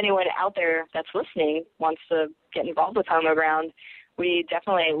if anyone out there that's listening wants to get involved with Homoground, we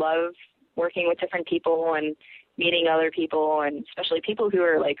definitely love working with different people and meeting other people, and especially people who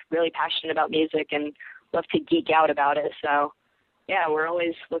are like really passionate about music and love to geek out about it. So yeah, we're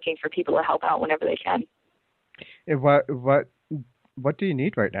always looking for people to help out whenever they can. What do you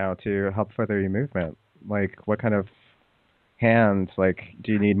need right now to help further your movement? Like, what kind of hands? Like,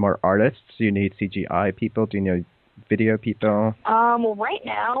 do you need more artists? Do you need CGI people? Do you need video people? Well, right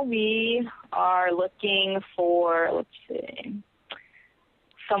now we are looking for, let's see,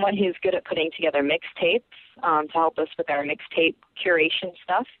 someone who's good at putting together mixtapes to help us with our mixtape curation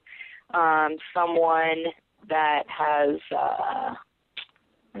stuff. Someone that has, I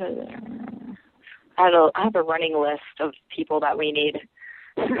have a running list of people that we need,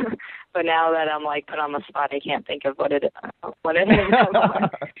 but now that I'm like put on the spot, I can't think of what it is.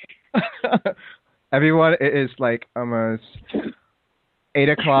 Everyone, it is like almost 8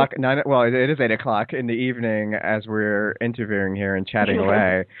 o'clock. It is 8 o'clock in the evening as we're interviewing here and chatting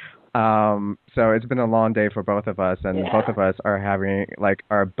away. So it's been a long day for both of us, and both of us are having like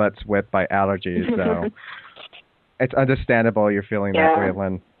our butts whipped by allergies. So it's understandable you're feeling that way,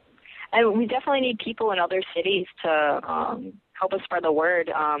 Lynn. And we definitely need people in other cities to help us spread the word,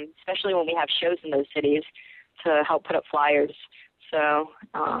 especially when we have shows in those cities, to help put up flyers. So,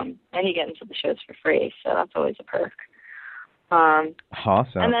 and you get into the shows for free, so that's always a perk.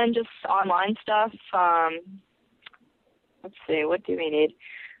 Awesome. And then just online stuff. Let's see, what do we need?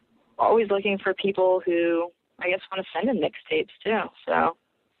 Always looking for people who, I guess, want to send in mixtapes too. So,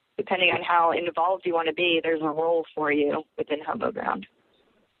 depending on how involved you want to be, there's a role for you within Homoground.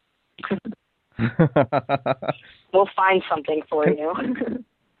 We'll find something for you.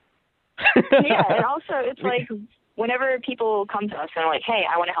 Yeah, and also it's like whenever people come to us and are like, hey,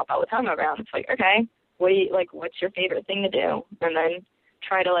 I want to help out with Homoground, it's like, okay, what's your favorite thing to do? And then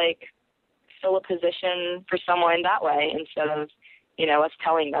try to like fill a position for someone that way instead of, you know, us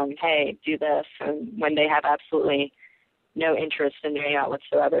telling them, hey, do this, and when they have absolutely no interest in doing that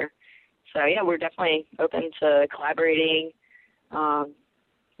whatsoever. So yeah, we're definitely open to collaborating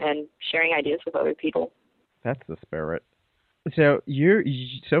and sharing ideas with other people. That's the spirit. So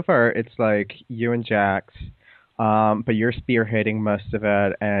so far it's like you and Jax but you're spearheading most of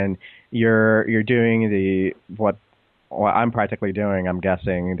it, and you're doing what I'm practically doing. I'm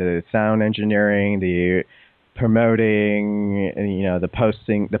guessing the sound engineering, the promoting, and, the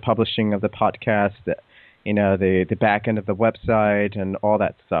posting, the publishing of the podcast, the back end of the website and all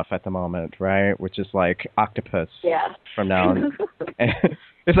that stuff at the moment, right? Which is like octopus Yeah. from now on.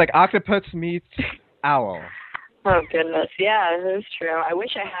 It's like octopus meets owl. Oh, goodness. Yeah, that is true. I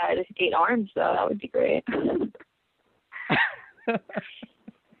wish I had 8 arms, though. That would be great.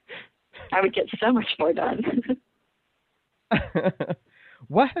 I would get so much more done.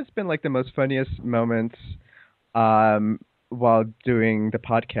 What has been like the most funniest moments while doing the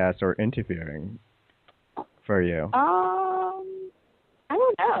podcast or interviewing for you? I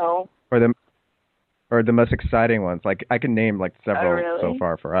don't know. Or the most exciting ones. Like I can name like several really? so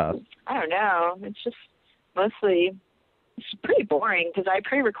far for us. I don't know. It's just mostly, it's pretty boring because I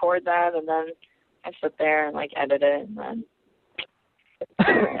pre-record them and then I sit there and like edit it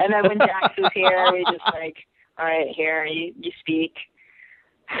and then when Jax is here, we just like, all right, here you speak.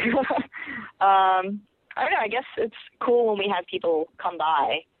 I don't know. I guess it's cool when we have people come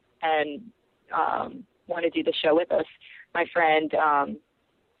by and want to do the show with us. My friend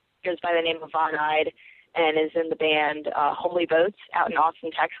goes by the name of Von Eyed and is in the band Holy Boats out in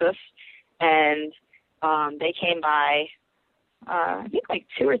Austin, Texas. And they came by, I think like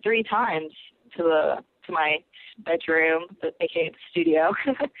 2 or 3 times to my bedroom, aka the studio,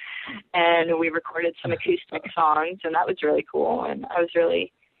 and we recorded some acoustic songs, and that was really cool. And I was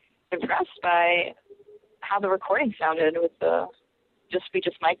really impressed by how the recording sounded with we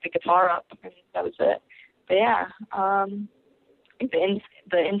just mic'd the guitar up, and that was it. But yeah, I think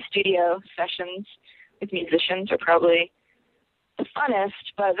the in-studio sessions with musicians are probably the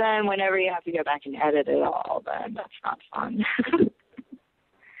funnest, but then whenever you have to go back and edit it all, then that's not fun.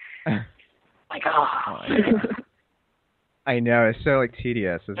 Like, yeah. I know, it's so like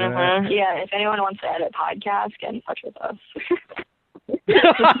tedious, isn't it? Yeah, if anyone wants to edit podcasts, get in touch with us.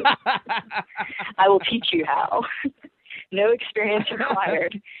 I will teach you how. No experience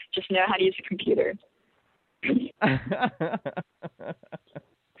required. Just know how to use a computer.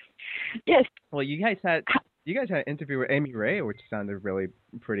 Yes. Well, you guys had an interview with Amy Ray, which sounded really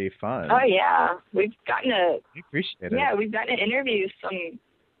pretty fun. Oh yeah, we've gotten I appreciate it. Yeah, we've gotten to interview some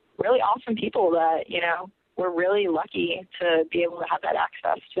really awesome people that we're really lucky to be able to have that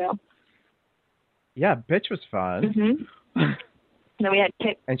access to. Yeah, Bitch was fun. Mm-hmm. Then we had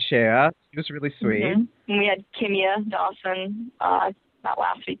and Shea, she was really sweet. Mm-hmm. And we had Kimya Dawson, not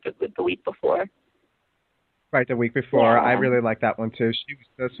last week, but the week before. Right, the week before. Yeah. I really liked that one too. She was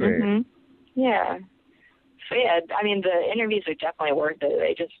so sweet. Mm-hmm. Yeah. So yeah, I mean the interviews are definitely worth it.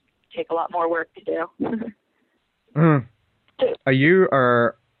 They just take a lot more work to do. Are you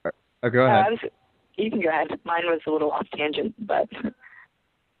or go ahead. You can go ahead. Mine was a little off tangent, but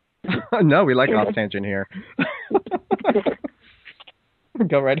no, we like off tangent here.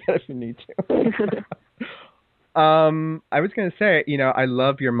 Go right ahead if you need to. I was gonna say, I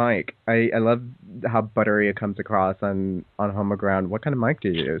love your mic. I love how buttery it comes across on Homoground. What kind of mic do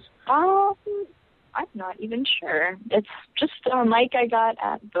you use? I'm not even sure. It's just a mic I got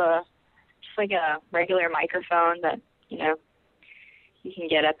at just like a regular microphone that you can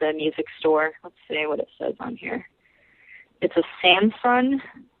get at the music store. Let's see what it says on here. It's a Samsung,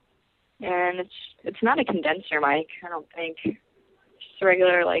 and it's not a condenser mic, I don't think. It's just a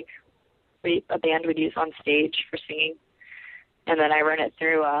regular, like, a band would use on stage for singing. And then I run it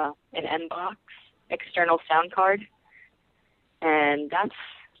through an N-Box external sound card. And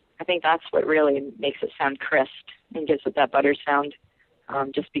I think that's what really makes it sound crisp and gives it that butter sound,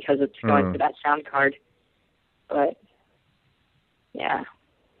 just because it's going through that sound card. But yeah.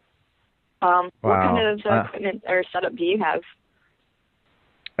 What kind of equipment or setup do you have?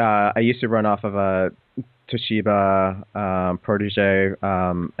 I used to run off of a Toshiba Protege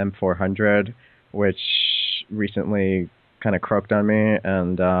M400, which recently kind of croaked on me,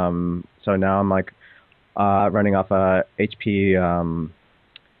 and so now I'm like running off a HP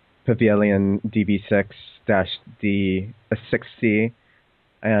Pavilion DV6-D 6C,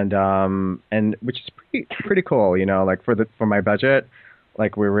 and which is pretty cool, like for my budget.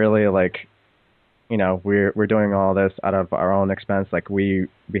 Like we're really like, we're doing all this out of our own expense. Like we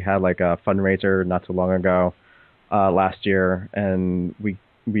had like a fundraiser not too long ago, last year, and we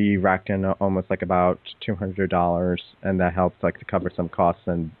racked in almost like about $200, and that helped like to cover some costs,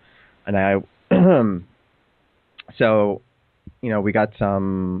 and I so we got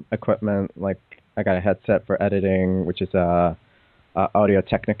some equipment. Like I got a headset for editing, which is a Audio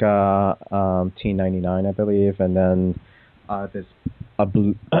Technica T99, I believe, and then there's a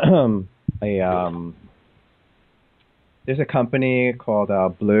there's a company called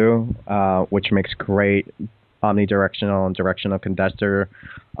Blue, which makes great omnidirectional and directional condenser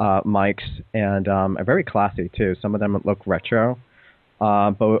mics, and are very classy too. Some of them look retro,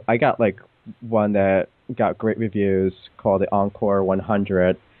 but I got like one that got great reviews called the Encore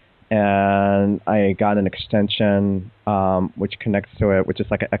 100, and I got an extension which connects to it, which is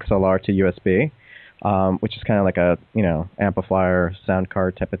like an XLR to USB, which is kind of like a amplifier sound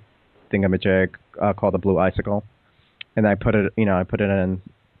card type of thingamajig called the Blue Icicle, and I put it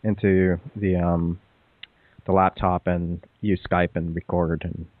into the laptop and use Skype and record,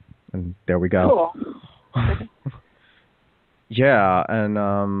 and there we go. Cool. Yeah, and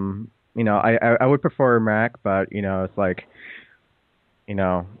I would prefer Mac, but it's like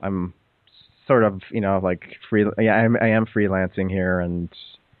I'm sort of like free. Yeah, I am freelancing here, and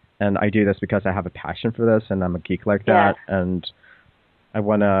I do this because I have a passion for this, and I'm a geek like that, and I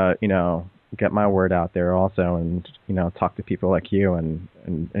want to get my word out there also, and talk to people like you, and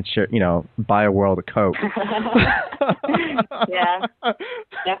share, buy a world of Coke. Yeah,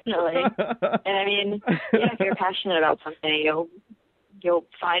 definitely. And I mean, if you're passionate about something, you'll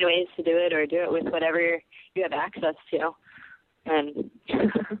find ways to do it, or do it with whatever you have access to, and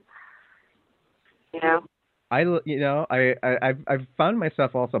I've found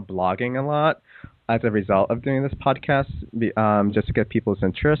myself also blogging a lot as a result of doing this podcast, just to get people's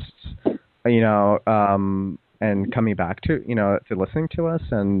interests, and coming back to to listening to us,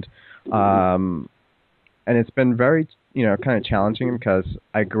 and it's been very kind of challenging because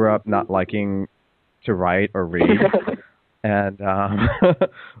I grew up not liking to write or read, and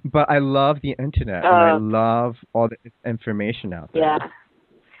but I love the internet, and I love all the information out there. Yeah,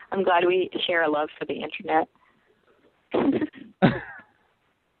 I'm glad we share a love for the internet.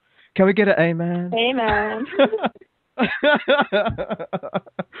 Can we get an amen? Amen.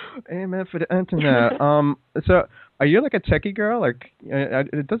 Amen for the internet. So are you like a techie girl? Like,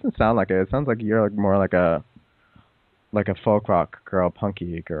 it doesn't sound like it. It sounds like you're like more like a folk rock girl,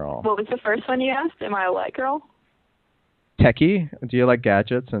 punky girl. What was the first one you asked? Am I a what girl? Techie? Do you like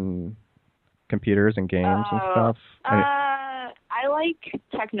gadgets and computers and games and stuff? I like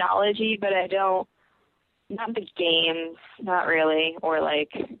technology, but I don't. Not the games, not really, or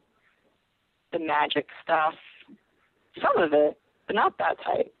like the magic stuff. Some of it, but not that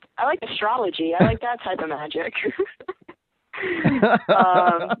type. I like astrology. I like that type of magic. And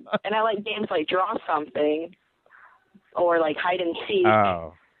I like games like Draw Something or like Hide and Seek.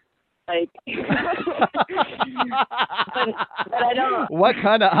 Oh. Like, but I don't. What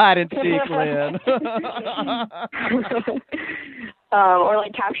kind of hide and seek, Lynn? Or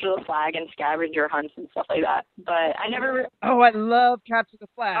like Capture the Flag and scavenger hunts and stuff like that. But I never. Oh, I love Capture the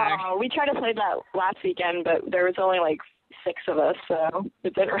Flag. We tried to play that last weekend, but there was only like 6 of us, so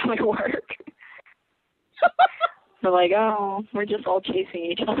it didn't really work. We're like, we're just all chasing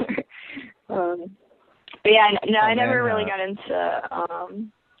each other. But yeah, no, I never really got into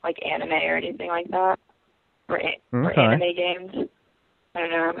like anime or anything like that, or anime games. I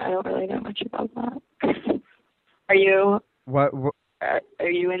don't know. I don't really know much about that. Are you? What? Are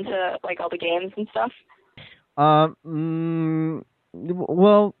you into like all the games and stuff?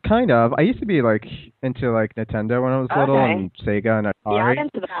 Well, kind of. I used to be like into like Nintendo when I was little, and Sega and Atari. Yeah, I'm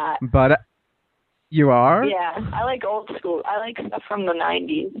into that. But you are? Yeah, I like old school. I like stuff from the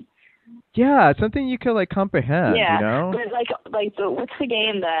 90s. Yeah, something you could like comprehend. Yeah, but what's the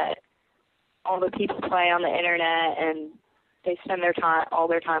game that all the people play on the internet and they spend all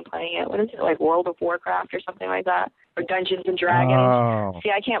their time playing it? What is it, like World of Warcraft or something like that, or Dungeons and Dragons? Oh.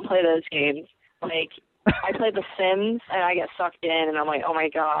 See, I can't play those games. Like, I play The Sims and I get sucked in, and I'm like, oh my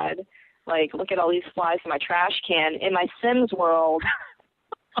god, like look at all these flies in my trash can. In my Sims world,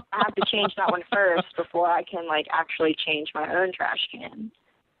 I have to change that one first before I can like actually change my own trash can,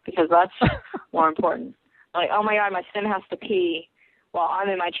 because that's more important. Like, oh my god, my Sim has to pee while I'm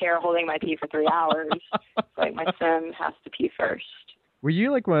in my chair holding my pee for 3 hours. Like, my Sim has to pee first. Were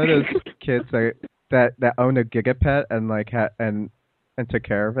you like one of those kids that owned a Gigapet and like and took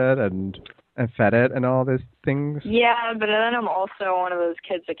care of it and fed it and all those things? Yeah, but then I'm also one of those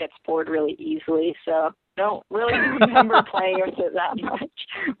kids that gets bored really easily, so I don't really remember playing with it that much.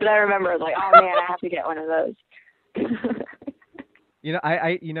 But I remember like, oh man, I have to get one of those.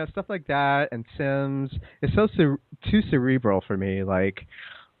 I stuff like that and Sims, it's so too cerebral for me. Like,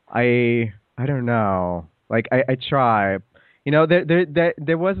 I don't know. Like, I try.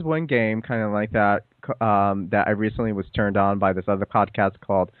 There was one game kind of like that that I recently was turned on by this other podcast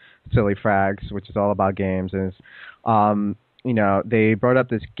called Silly Frags, which is all about games. And they brought up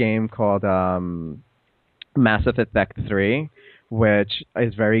this game called Mass Effect 3, which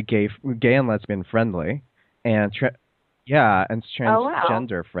is very gay and lesbian friendly, and Yeah, and it's Oh, wow.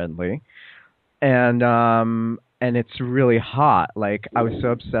 transgender friendly. And it's really hot. Like I was so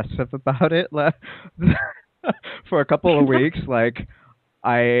obsessive about it for a couple of weeks. Like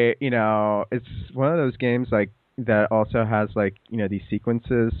it's one of those games like that also has like these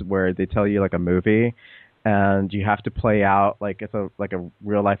sequences where they tell you like a movie, and you have to play out like it's a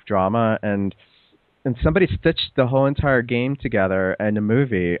real life drama, and somebody stitched the whole entire game together in a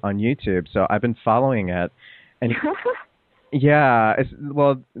movie on YouTube. So I've been following it, and yeah,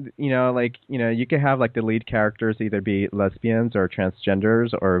 you can have like the lead characters either be lesbians or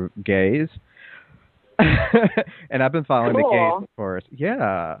transgenders or gays. And I've been following the gays, of course.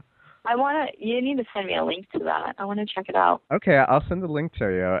 Yeah. You need to send me a link to that. I want to check it out. Okay, I'll send the link to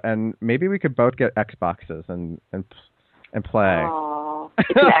you, and maybe we could both get Xboxes and play. Oh, it's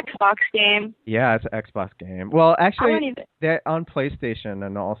an Xbox game? Yeah, it's an Xbox game. Well, actually, they're on PlayStation,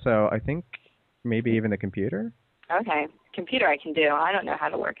 and also I think maybe even the computer. Okay. Computer I can do. I don't know how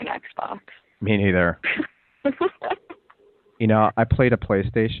to work an Xbox. Me neither. I played a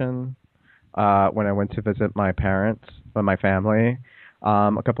PlayStation when I went to visit my parents or my family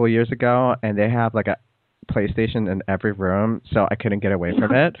a couple of years ago, and they have like a PlayStation in every room, so I couldn't get away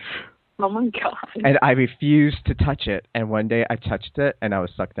from it. Oh my God. And I refused to touch it, and one day I touched it, and I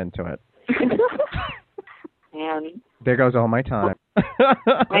was sucked into it. Man. There goes all my time.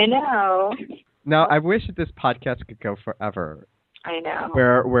 I know. Now, I wish this podcast could go forever. I know.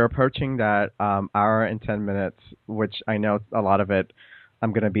 We're approaching that hour and 10 minutes, which I know a lot of it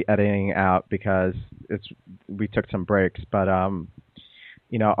I'm going to be editing out because we took some breaks. But,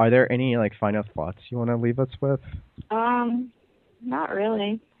 are there any like final thoughts you want to leave us with? Not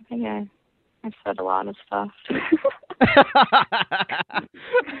really. I think I've said a lot of stuff.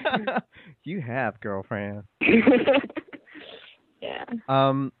 You have, girlfriend. Yeah.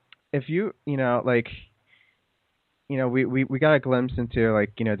 If you we got a glimpse into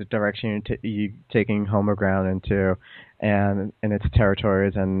like the direction you taking Homoground into, and its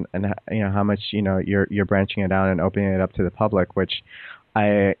territories, and how much you're branching it out and opening it up to the public, which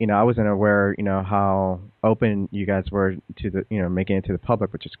I wasn't aware how open you guys were to the making it to the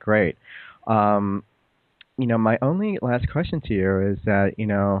public, which is great. My only last question to you is that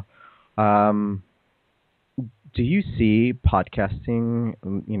do you see podcasting,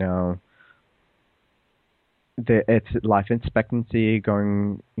 its life expectancy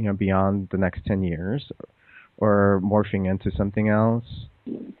going, beyond the next 10 years, or morphing into something else?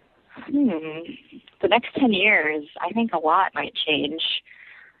 The next 10 years, I think a lot might change,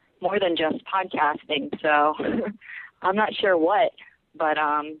 more than just podcasting. So I'm not sure what, but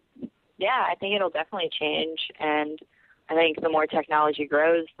yeah, I think it'll definitely change. And I think the more technology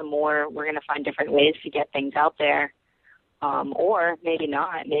grows, the more we're going to find different ways to get things out there. Or maybe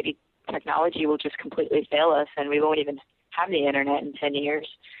not. Maybe technology will just completely fail us and we won't even have the internet in 10 years.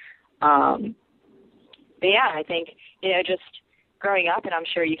 But yeah, I think, just growing up, and I'm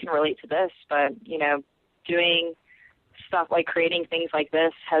sure you can relate to this, but, doing stuff like creating things like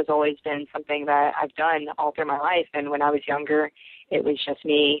this has always been something that I've done all through my life. And when I was younger, it was just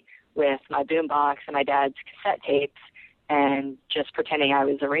me with my boombox and my dad's cassette tapes and just pretending I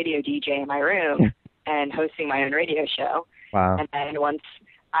was a radio DJ in my room and hosting my own radio show. Wow. And then once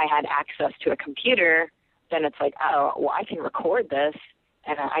I had access to a computer, then it's like, oh, well, I can record this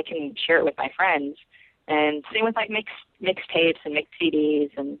and I can share it with my friends. And same with like mixtapes and mixed CDs.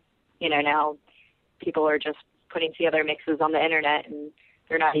 And, now people are just putting together mixes on the internet and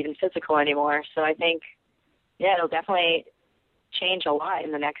they're not even physical anymore. So I think, yeah, it'll definitely change a lot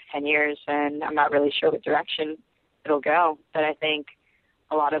in the next 10 years. And I'm not really sure what direction it'll go. But I think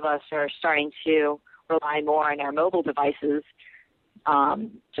a lot of us are starting to rely more on our mobile devices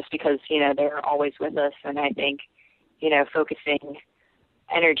just because, they're always with us. And I think, focusing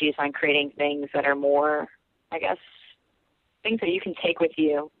energies on creating things that are more, I guess, things that you can take with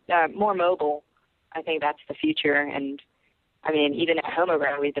you, more mobile. I think that's the future. And I mean, even at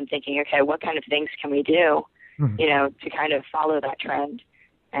Homoground, we've been thinking, okay, what kind of things can we do, to kind of follow that trend?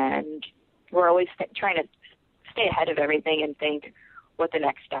 And we're always trying to stay ahead of everything and think what the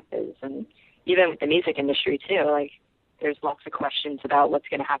next step is. And even with the music industry too, like there's lots of questions about what's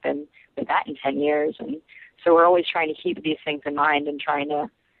going to happen with that in 10 years. And so we're always trying to keep these things in mind and trying to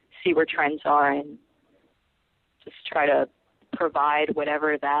see where trends are and just try to provide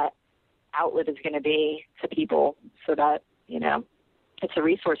whatever that outlet is going to be to people so that, it's a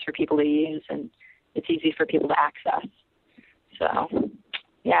resource for people to use and it's easy for people to access. So,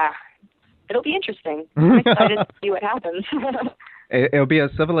 yeah, it'll be interesting. I'm excited to see what happens. It'll be a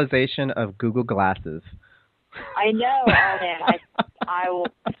civilization of Google Glasses. I know. Oh, man, I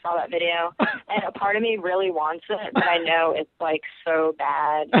saw that video, And a part of me really wants it, but I know it's like so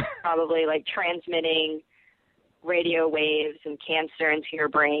bad. Probably like transmitting radio waves and cancer into your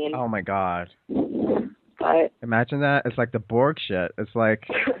brain. Oh my God. But Imagine that. It's like the Borg shit. It's like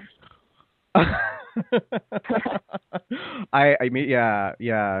I mean,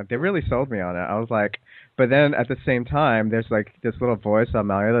 yeah, they really sold me on it. I was like, but then at the same time, there's like this little voice on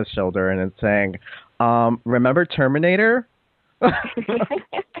my other shoulder, and it's saying, remember Terminator?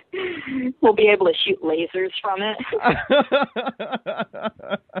 We'll be able to shoot lasers from it.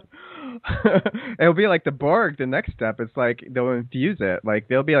 It'll be like the Borg. The next step, it's like they'll infuse it. Like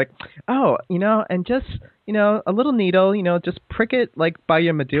they'll be like, oh, and just a little needle, just prick it like by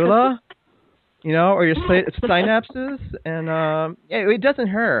your medulla, or your synapses, and it doesn't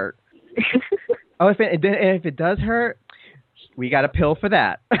hurt. Oh, if it does hurt, we got a pill for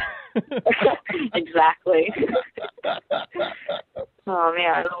that. Exactly. Oh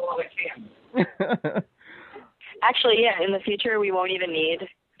man. Actually, yeah, in the future we won't even need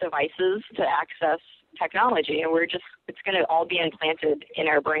devices to access technology, and it's going to all be implanted in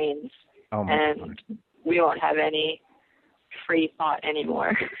our brains. Oh my and God. We won't have any free thought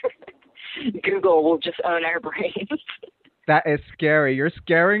anymore. Google will just own our brains. That is scary. You're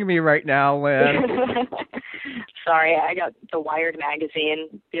scaring me right now, Lynn. Sorry, I got the Wired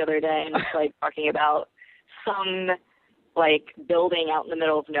magazine the other day, and it's like talking about some like building out in the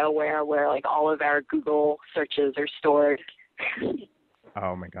middle of nowhere where like all of our Google searches are stored.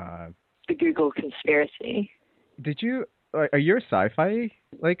 Oh my God. The Google conspiracy. Are you a sci-fi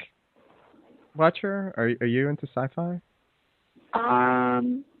like watcher? Are you into sci-fi? All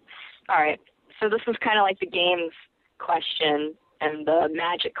right. So this is kind of like the games question and the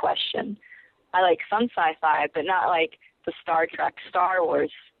magic question. I like some sci-fi, but not like the Star Trek, Star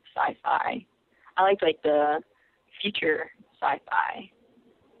Wars sci-fi. I like the future sci-fi.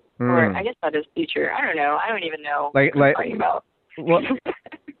 Or I guess that is future. I don't know. I don't even know what I'm talking about.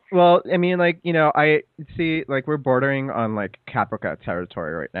 Well, I mean, like, I see, like, we're bordering on, like, Caprica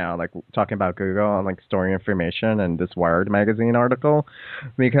territory right now, like, talking about Google and, like, storing information and this Wired magazine article,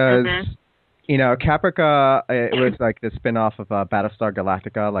 because, Caprica, it was, like, the spin-off of Battlestar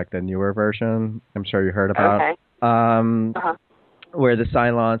Galactica, like, the newer version, I'm sure you heard about, where the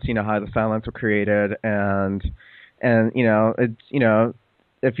Cylons, how the Cylons were created, and it's,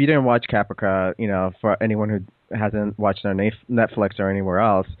 if you didn't watch Caprica, for anyone who hasn't watched it on Netflix or anywhere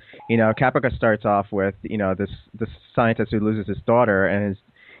else, Caprica starts off with, this scientist who loses his daughter, and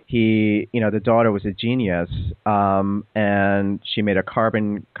the daughter was a genius, and she made a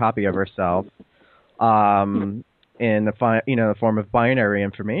carbon copy of herself, in the form of binary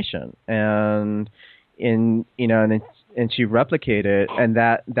information, and and she replicated, and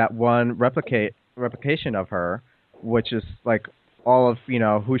that one replication of her, which is like all of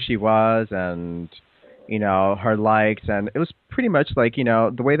who she was and her likes, and it was pretty much like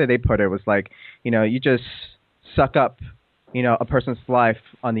the way that they put it was like you just suck up a person's life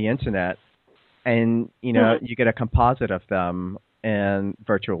on the internet, and you get a composite of them in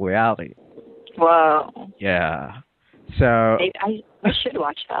virtual reality. Whoa. Yeah. So I should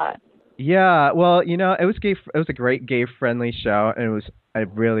watch that. Yeah, well, it was it was a great gay-friendly show, and it was a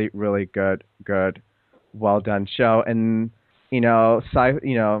really, really good, well done show. And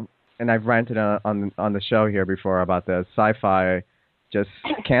and I've ranted on the show here before about this. Sci-Fi just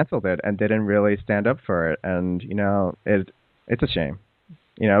canceled it and didn't really stand up for it, and it's a shame.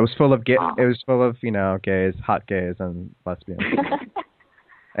 It was full of gays, hot gays, and lesbians.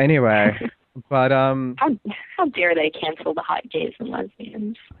 Anyway. But how dare they cancel the hot gays and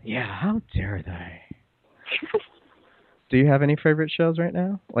lesbians? Yeah, how dare they? Do you have any favorite shows right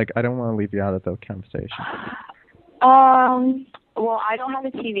now? Like, I don't want to leave you out of the conversation. Well, I don't have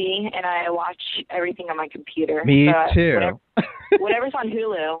a TV, and I watch everything on my computer. Me too. Whatever's on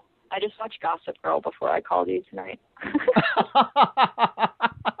Hulu. I just watched Gossip Girl before I called you tonight.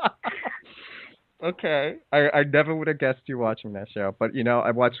 Okay. I never would have guessed you watching that show, but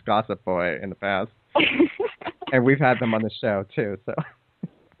I watched Gossip Boy in the past. And we've had them on the show too, so.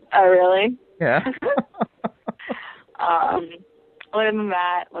 Oh, really? Yeah. Other than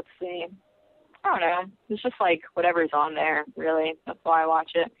that, let's see. I don't know. It's just like whatever's on there, really. That's why I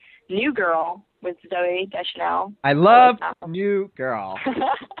watch it. New Girl with Zooey Deschanel. I love New Girl.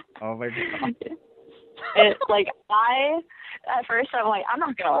 Oh my God. It's like at first I'm like, I'm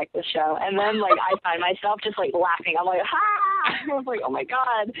not gonna like this show, and then like I find myself just like laughing. I'm like, ha! I was like, oh my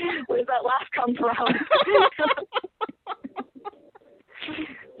God, where does that laugh come from?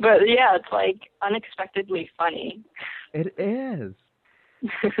 But yeah, it's like unexpectedly funny. It is.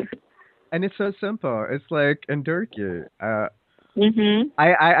 And it's so simple. It's like Endurki.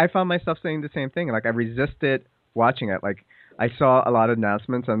 I found myself saying the same thing. Like I resisted watching it. Like I saw a lot of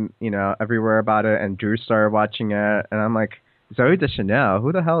announcements on everywhere about it, and Drew started watching it, and I'm like, Zoe Deschanel,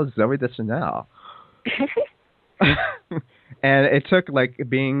 who the hell is Zoe Deschanel? And it took like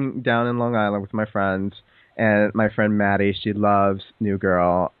being down in Long Island with my friends, and my friend Maddie, she loves New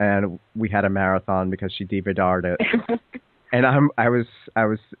Girl, and we had a marathon because she DVR'd it. And I was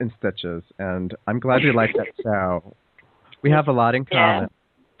in stitches, and I'm glad you like that show. We have a lot in common.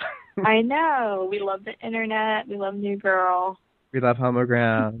 Yeah. I know. We love the internet. We love New Girl. We love Homo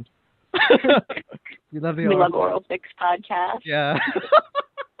Ground. We love Oral Fix podcast. Yeah.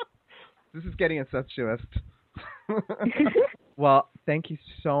 This is getting incestuous. Well, thank you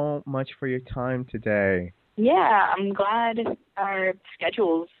so much for your time today. Yeah, I'm glad our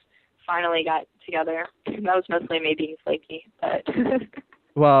schedules finally got together. That was mostly me being flaky, but...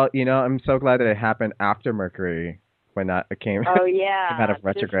 Well, I'm so glad that it happened after Mercury, when that came, oh, yeah. came out of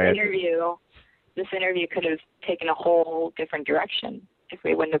retrograde. This interview could have taken a whole different direction if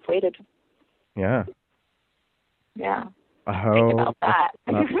we wouldn't have waited. Yeah. Yeah. Think about that.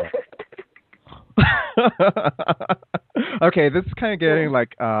 Okay, this is kind of getting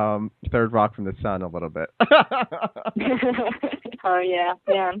like Third Rock from the Sun a little bit. Oh yeah.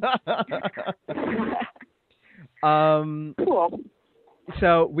 Cool.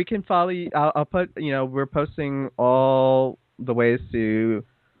 So we can follow you. I'll put, we're posting all the ways to,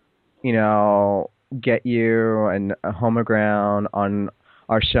 get you and Homo Ground on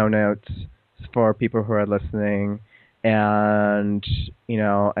our show notes for people who are listening. And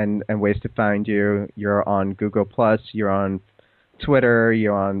and ways to find you. You're on Google Plus. You're on Twitter.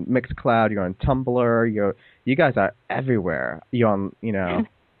 You're on Mixcloud. You're on Tumblr. You guys are everywhere. You're on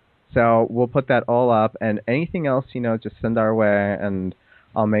So we'll put that all up. And anything else, just send our way, and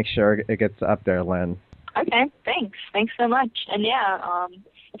I'll make sure it gets up there, Lynn. Okay, thanks. Thanks so much. And yeah,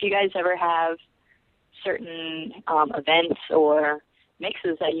 if you guys ever have certain events or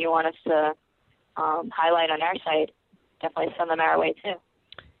mixes that you want us to highlight on our site, definitely send them our way, too.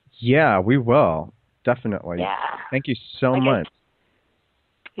 Yeah, we will. Definitely. Yeah. Thank you so much.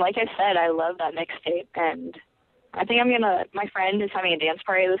 Like I said, I love that mixtape, and I think my friend is having a dance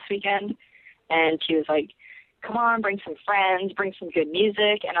party this weekend, and she was like, come on, bring some friends, bring some good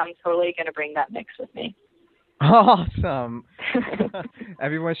music, and I'm totally going to bring that mix with me. Awesome.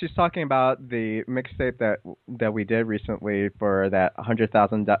 Everyone, she's talking about the mixtape that we did recently for that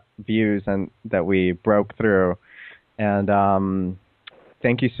 100,000 views and that we broke through. And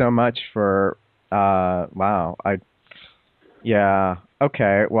thank you so much for wow.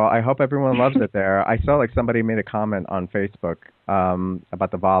 Okay. Well, I hope everyone loves it there. I saw like somebody made a comment on Facebook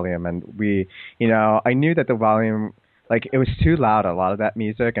about the volume, and I knew that the volume, like, it was too loud, a lot of that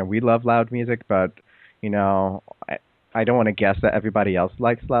music, and we love loud music, but I don't want to guess that everybody else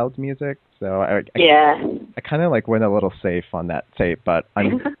likes loud music, so I kind of like went a little safe on that tape, but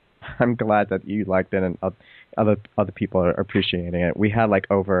I'm glad that you liked it and other people are appreciating it. We had like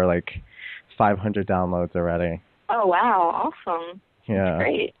over like 500 downloads already. Oh wow, awesome! Yeah, that's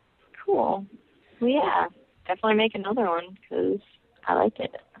great, cool. Well, yeah, definitely make another one because I liked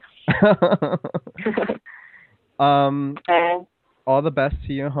it. All the best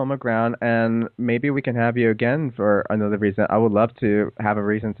to you, Homo Ground, and maybe we can have you again for another reason. I would love to have a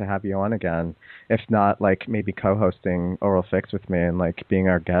reason to have you on again. If not, like maybe co-hosting Oral Fix with me and like being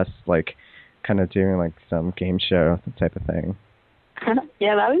our guest, like kind of doing like some game show type of thing.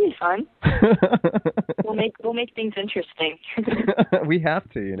 Yeah, that would be fun. We'll make things interesting. We have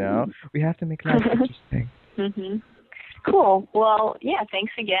to, we have to make life interesting. Mhm. Cool. Well, yeah.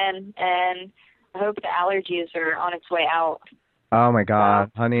 Thanks again, and I hope the allergies are on its way out. Oh my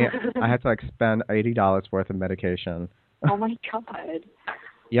God, honey! I had to like spend $80 worth of medication. Oh my God.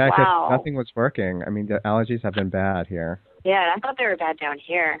 Yeah, because nothing was working. I mean, the allergies have been bad here. Yeah, I thought they were bad down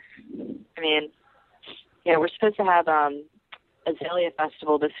here. I mean, yeah, we're supposed to have Azalea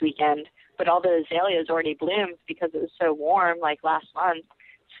Festival this weekend, but all the azaleas already bloomed because it was so warm, like last month.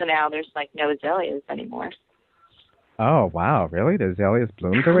 So now there's like no azaleas anymore. Oh wow, really? The azaleas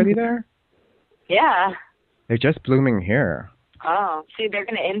bloomed already there? Yeah. They're just blooming here. Oh, see, they're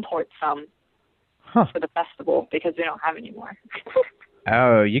going to import some for the festival because we don't have any more.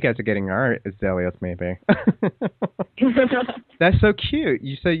 Oh, you guys are getting our azaleas, maybe. That's so cute.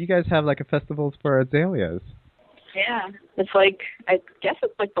 So you guys have like a festival for azaleas. Yeah, it's like, I guess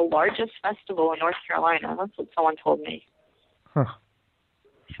it's like the largest festival in North Carolina. That's what someone told me. Huh.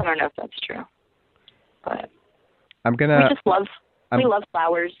 I don't know if that's true, but we love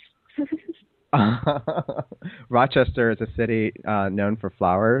flowers. Rochester is a city known for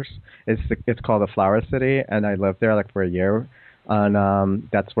flowers. It's called the Flower City, and I lived there like for a year and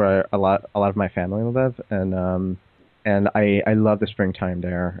that's where a lot of my family live, and I love the springtime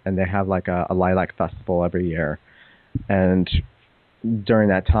there, and they have like a lilac festival every year, and during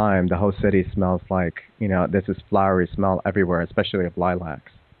that time the whole city smells like, there's this flowery smell everywhere, especially of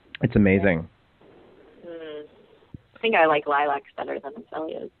lilacs. It's amazing. I think I like lilacs better than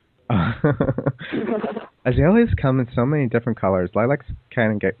azaleas. Azaleas come in so many different colors. Lilacs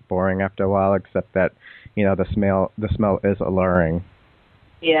kind of get boring after a while, except that, the smell is alluring.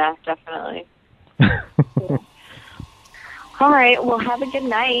 Yeah, definitely. All right. Well, have a good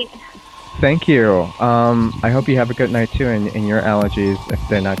night. Thank you. I hope you have a good night too, and your allergies, if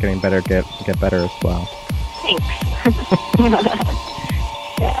they're not getting better, get better as well. Thanks.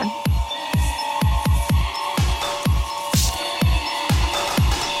 Yeah.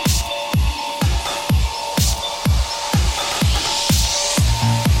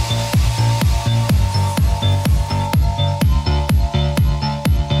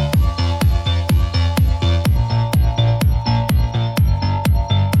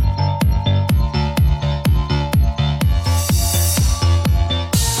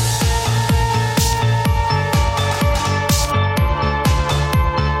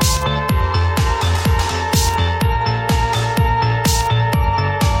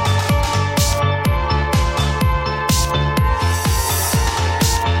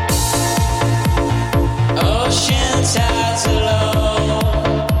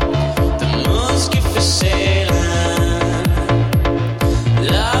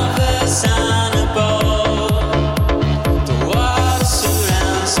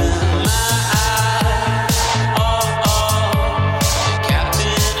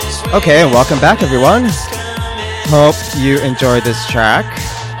 Okay, welcome back, everyone. Hope you enjoyed this track.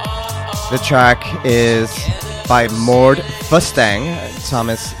 The track is by Mord Fustang,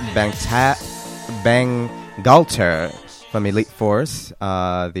 Thomas Bangalter from Elite Force.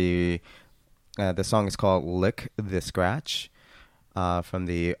 The song is called Lick the Scratch from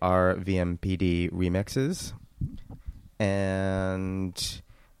the RVMPD remixes. And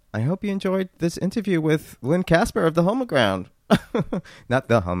I hope you enjoyed this interview with Lynn Casper of the Homoground. Not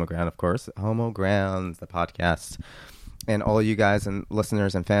the Homoground, of course. Homogrounds, the podcast. And all you guys and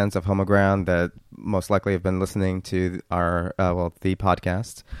listeners and fans of Homoground that most likely have been listening to our, the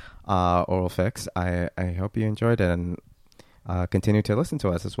podcast, Oral Fix, I hope you enjoyed it and continue to listen to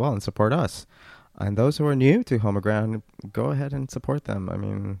us as well and support us. And those who are new to Homoground, go ahead and support them. I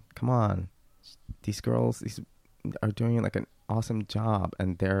mean, come on. These girls are doing like an awesome job,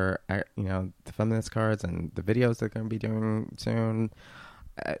 and they're, the feminist cards and the videos they're going to be doing soon.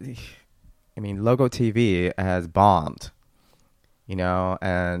 I mean, Logo TV has bombed,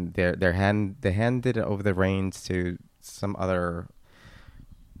 and they handed over the reins to some other,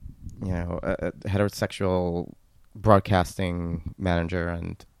 heterosexual broadcasting manager,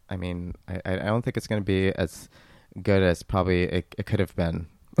 and I mean, I don't think it's going to be as good as probably it could have been.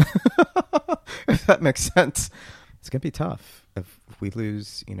 If that makes sense. It's going to be tough if we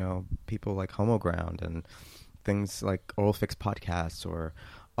lose, people like Homoground and things like Oral Fix podcasts or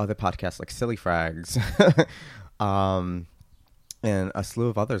other podcasts like Silly Frags, and a slew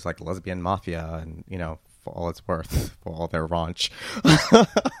of others like Lesbian Mafia and, for all it's worth, for all their raunch.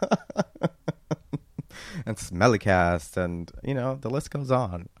 And Smellycast and, the list goes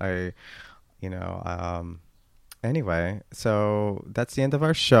on. Anyway, so that's the end of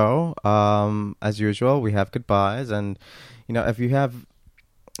our show. As usual, we have goodbyes, and if you have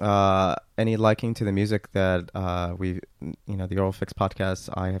any liking to the music that the Oral Fix podcast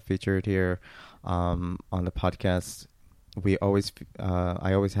I have featured here on the podcast, I always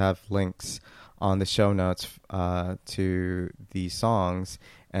have links on the show notes to the songs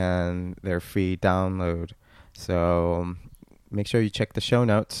and their free download. So make sure you check the show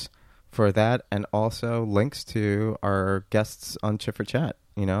notes for that, and also links to our guests on Chit for Chat.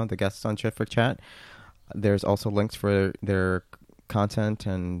 The guests on Chit for Chat. There's also links for their content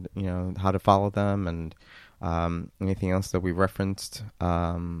and, how to follow them and anything else that we referenced,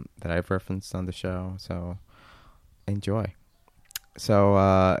 that I've referenced on the show. So enjoy. So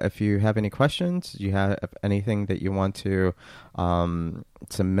if you have any questions, you have anything that you want to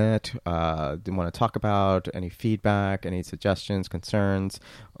submit, want to talk about, any feedback, any suggestions, concerns,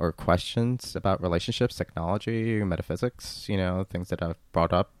 or questions about relationships, technology, metaphysics, things that I've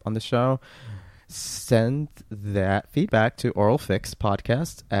brought up on the show, send that feedback to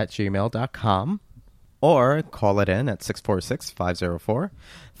oralfixpodcast@gmail.com or call it in at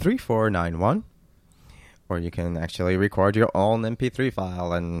 646-504-3491. Or you can actually record your own MP3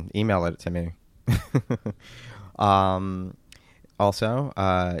 file and email it to me. Also,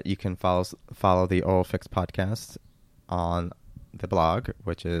 you can follow the Oral Fix podcast on the blog,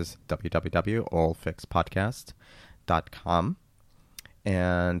 which is www.oralfixpodcast.com,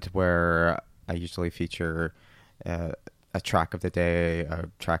 and where I usually feature a track of the day, a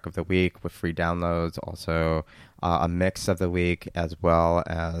track of the week with free downloads, also a mix of the week, as well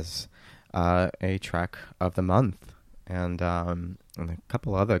as a track of the month, and a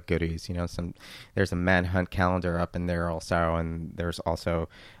couple other goodies. There's a Manhunt calendar up in there also, and there's also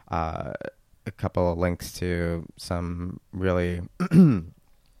a couple of links to some really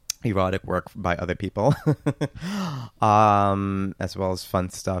erotic work by other people, as well as fun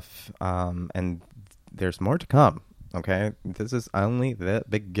stuff, and there's more to come. Okay, this is only the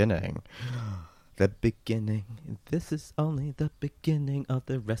beginning. The beginning. This is only the beginning of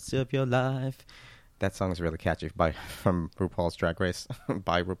the rest of your life. That song is really catchy from RuPaul's Drag Race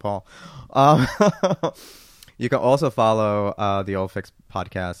by RuPaul. You can also follow the Oral Fix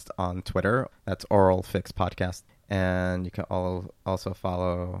Podcast on Twitter. That's Oral Fix Podcast. And you can also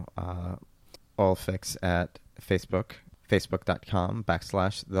follow Oral Fix at Facebook,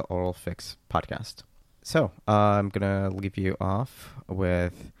 facebook.com/The Oral Fix Podcast. So I'm going to leave you off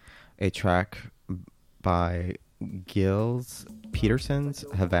with a track by Gilles Peterson's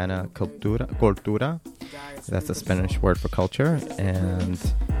Havana Cultura. That's the Spanish word for culture, and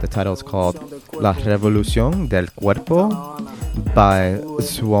the title is called La Revolución del Cuerpo by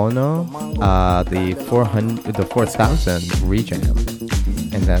Suono, the 4000 rejam,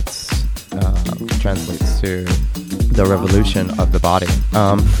 and that's translates to the revolution of the body.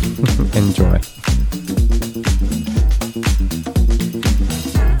 Enjoy.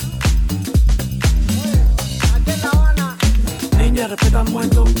 Niña, respeta al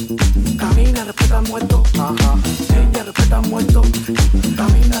muerto, camina, respeta al muerto. Niña, respeta al muerto,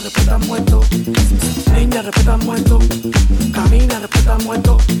 camina, respeta al muerto. Niña, respeta al muerto, camina, respeta al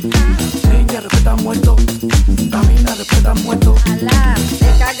muerto. Niña, respeta al muerto, camina, respeta al muerto. Alá,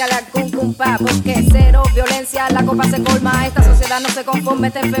 descárgala cum pa, porque cero violencia, la copa se colma. Esta sociedad no se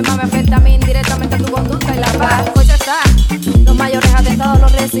conforme, te enferma, me afecta a mí indirectamente tu conducta y la paz. Pues ya está, los mayores atentados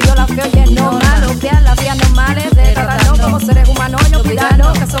los recibió la fe, oye, no mal, obviar las vías normales de tratarnos como seres humanos y no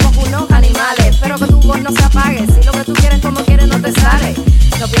olvidarnos que somos unos animales. Pero que tu voz no se apague, si lo que tú quieres como quieres no te sale.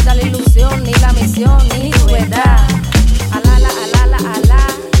 No pierdas la ilusión, ni la misión, ni tu verdad. Alala, alala, alá,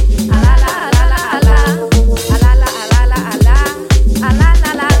 alala, alala, alá, alala, alala, alá,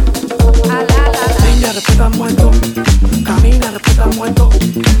 alala, alala. Niña, respeta al muerto, camina, respeta al muerto.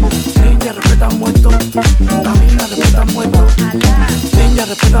 Niña, respeta al muerto, camina, respeta al muerto. Niña,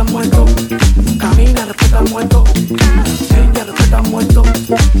 respeta al muerto, camina, respeta al muerto. Niña, respeta al muerto,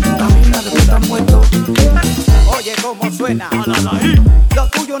 camina, respeta al muerto. Oye cómo suena, lo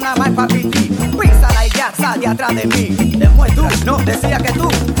tuyo nada más pa' pipí. Písala y ya sal de atrás de mí. Demuestra, no decía que tú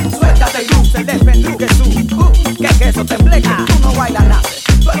suéltate y luce, despenduque tú. Que eso te embleque, tú no bailas nada.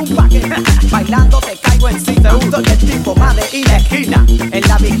 Tú eres un paquete, bailando te caigo encima. Soy el tipo más de esquina, en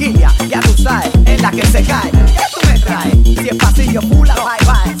la vigilia, ya tú sabes, en la que se cae. ¿Qué tú me traes? Si el pasillo pula, bye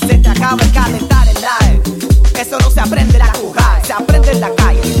bye, se te acaba el calentar el live. Eso no se aprende en la jugada, se aprende en la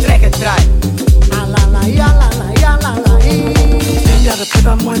calle, entrega el trae. Niña,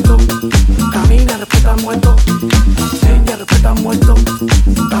 respeta al muerto, camina, respeta al muerto. Niña, respeta al muerto,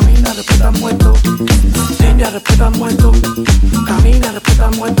 camina, respeta al muerto. Niña, respeta al muerto, camina, respeta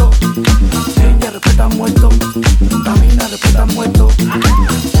al muerto. Niña, respeta al muerto, camina, respeta al muerto.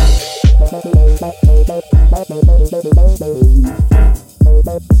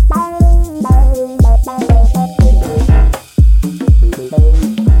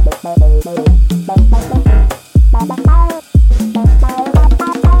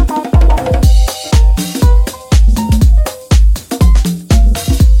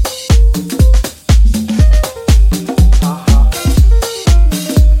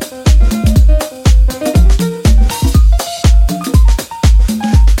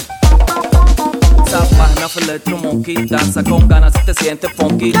 Danza con ganas si te sientes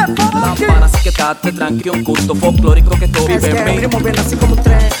funky. La pana así que estate tranquilo. Un culto folclórico que tú vives en mí. Rimo bien así como un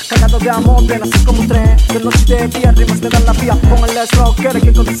tren, cargado de amor bien así como un tren. De noche y de día rimas me dan la vía. Con el rock quiere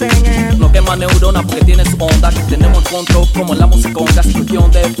que consiguen. No quema neurona porque tiene su onda. Que tenemos el control como la musiconga. Es cuestión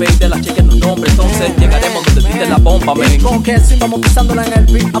de fe y de la chica en un nombre. Entonces llegaremos donde pide la bomba, man. Con que si vamos pisándola en el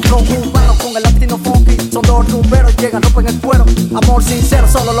beat. Afro urbano con el latino funky. Son dos rumberos, llegan, rompen el cuero. Amor sincero,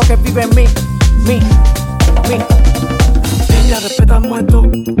 solo lo que vive en mí. Niña, respeta al muerto,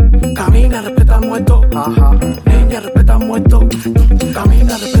 camina, respeta al muerto. Niña, respeta al muerto,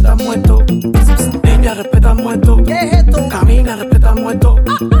 camina, respeta al muerto. Niña, respeta al muerto, camina, respeta al muerto.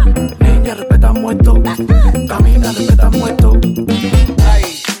 Niña, respeta al muerto, camina, respeta al muerto.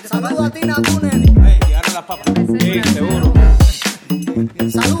 Saludos a ti, Natúnel. Llegaron las papas. Sí, seguro.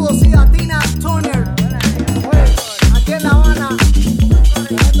 Saludos, sí, a Tina Turner. Aquí en La Habana.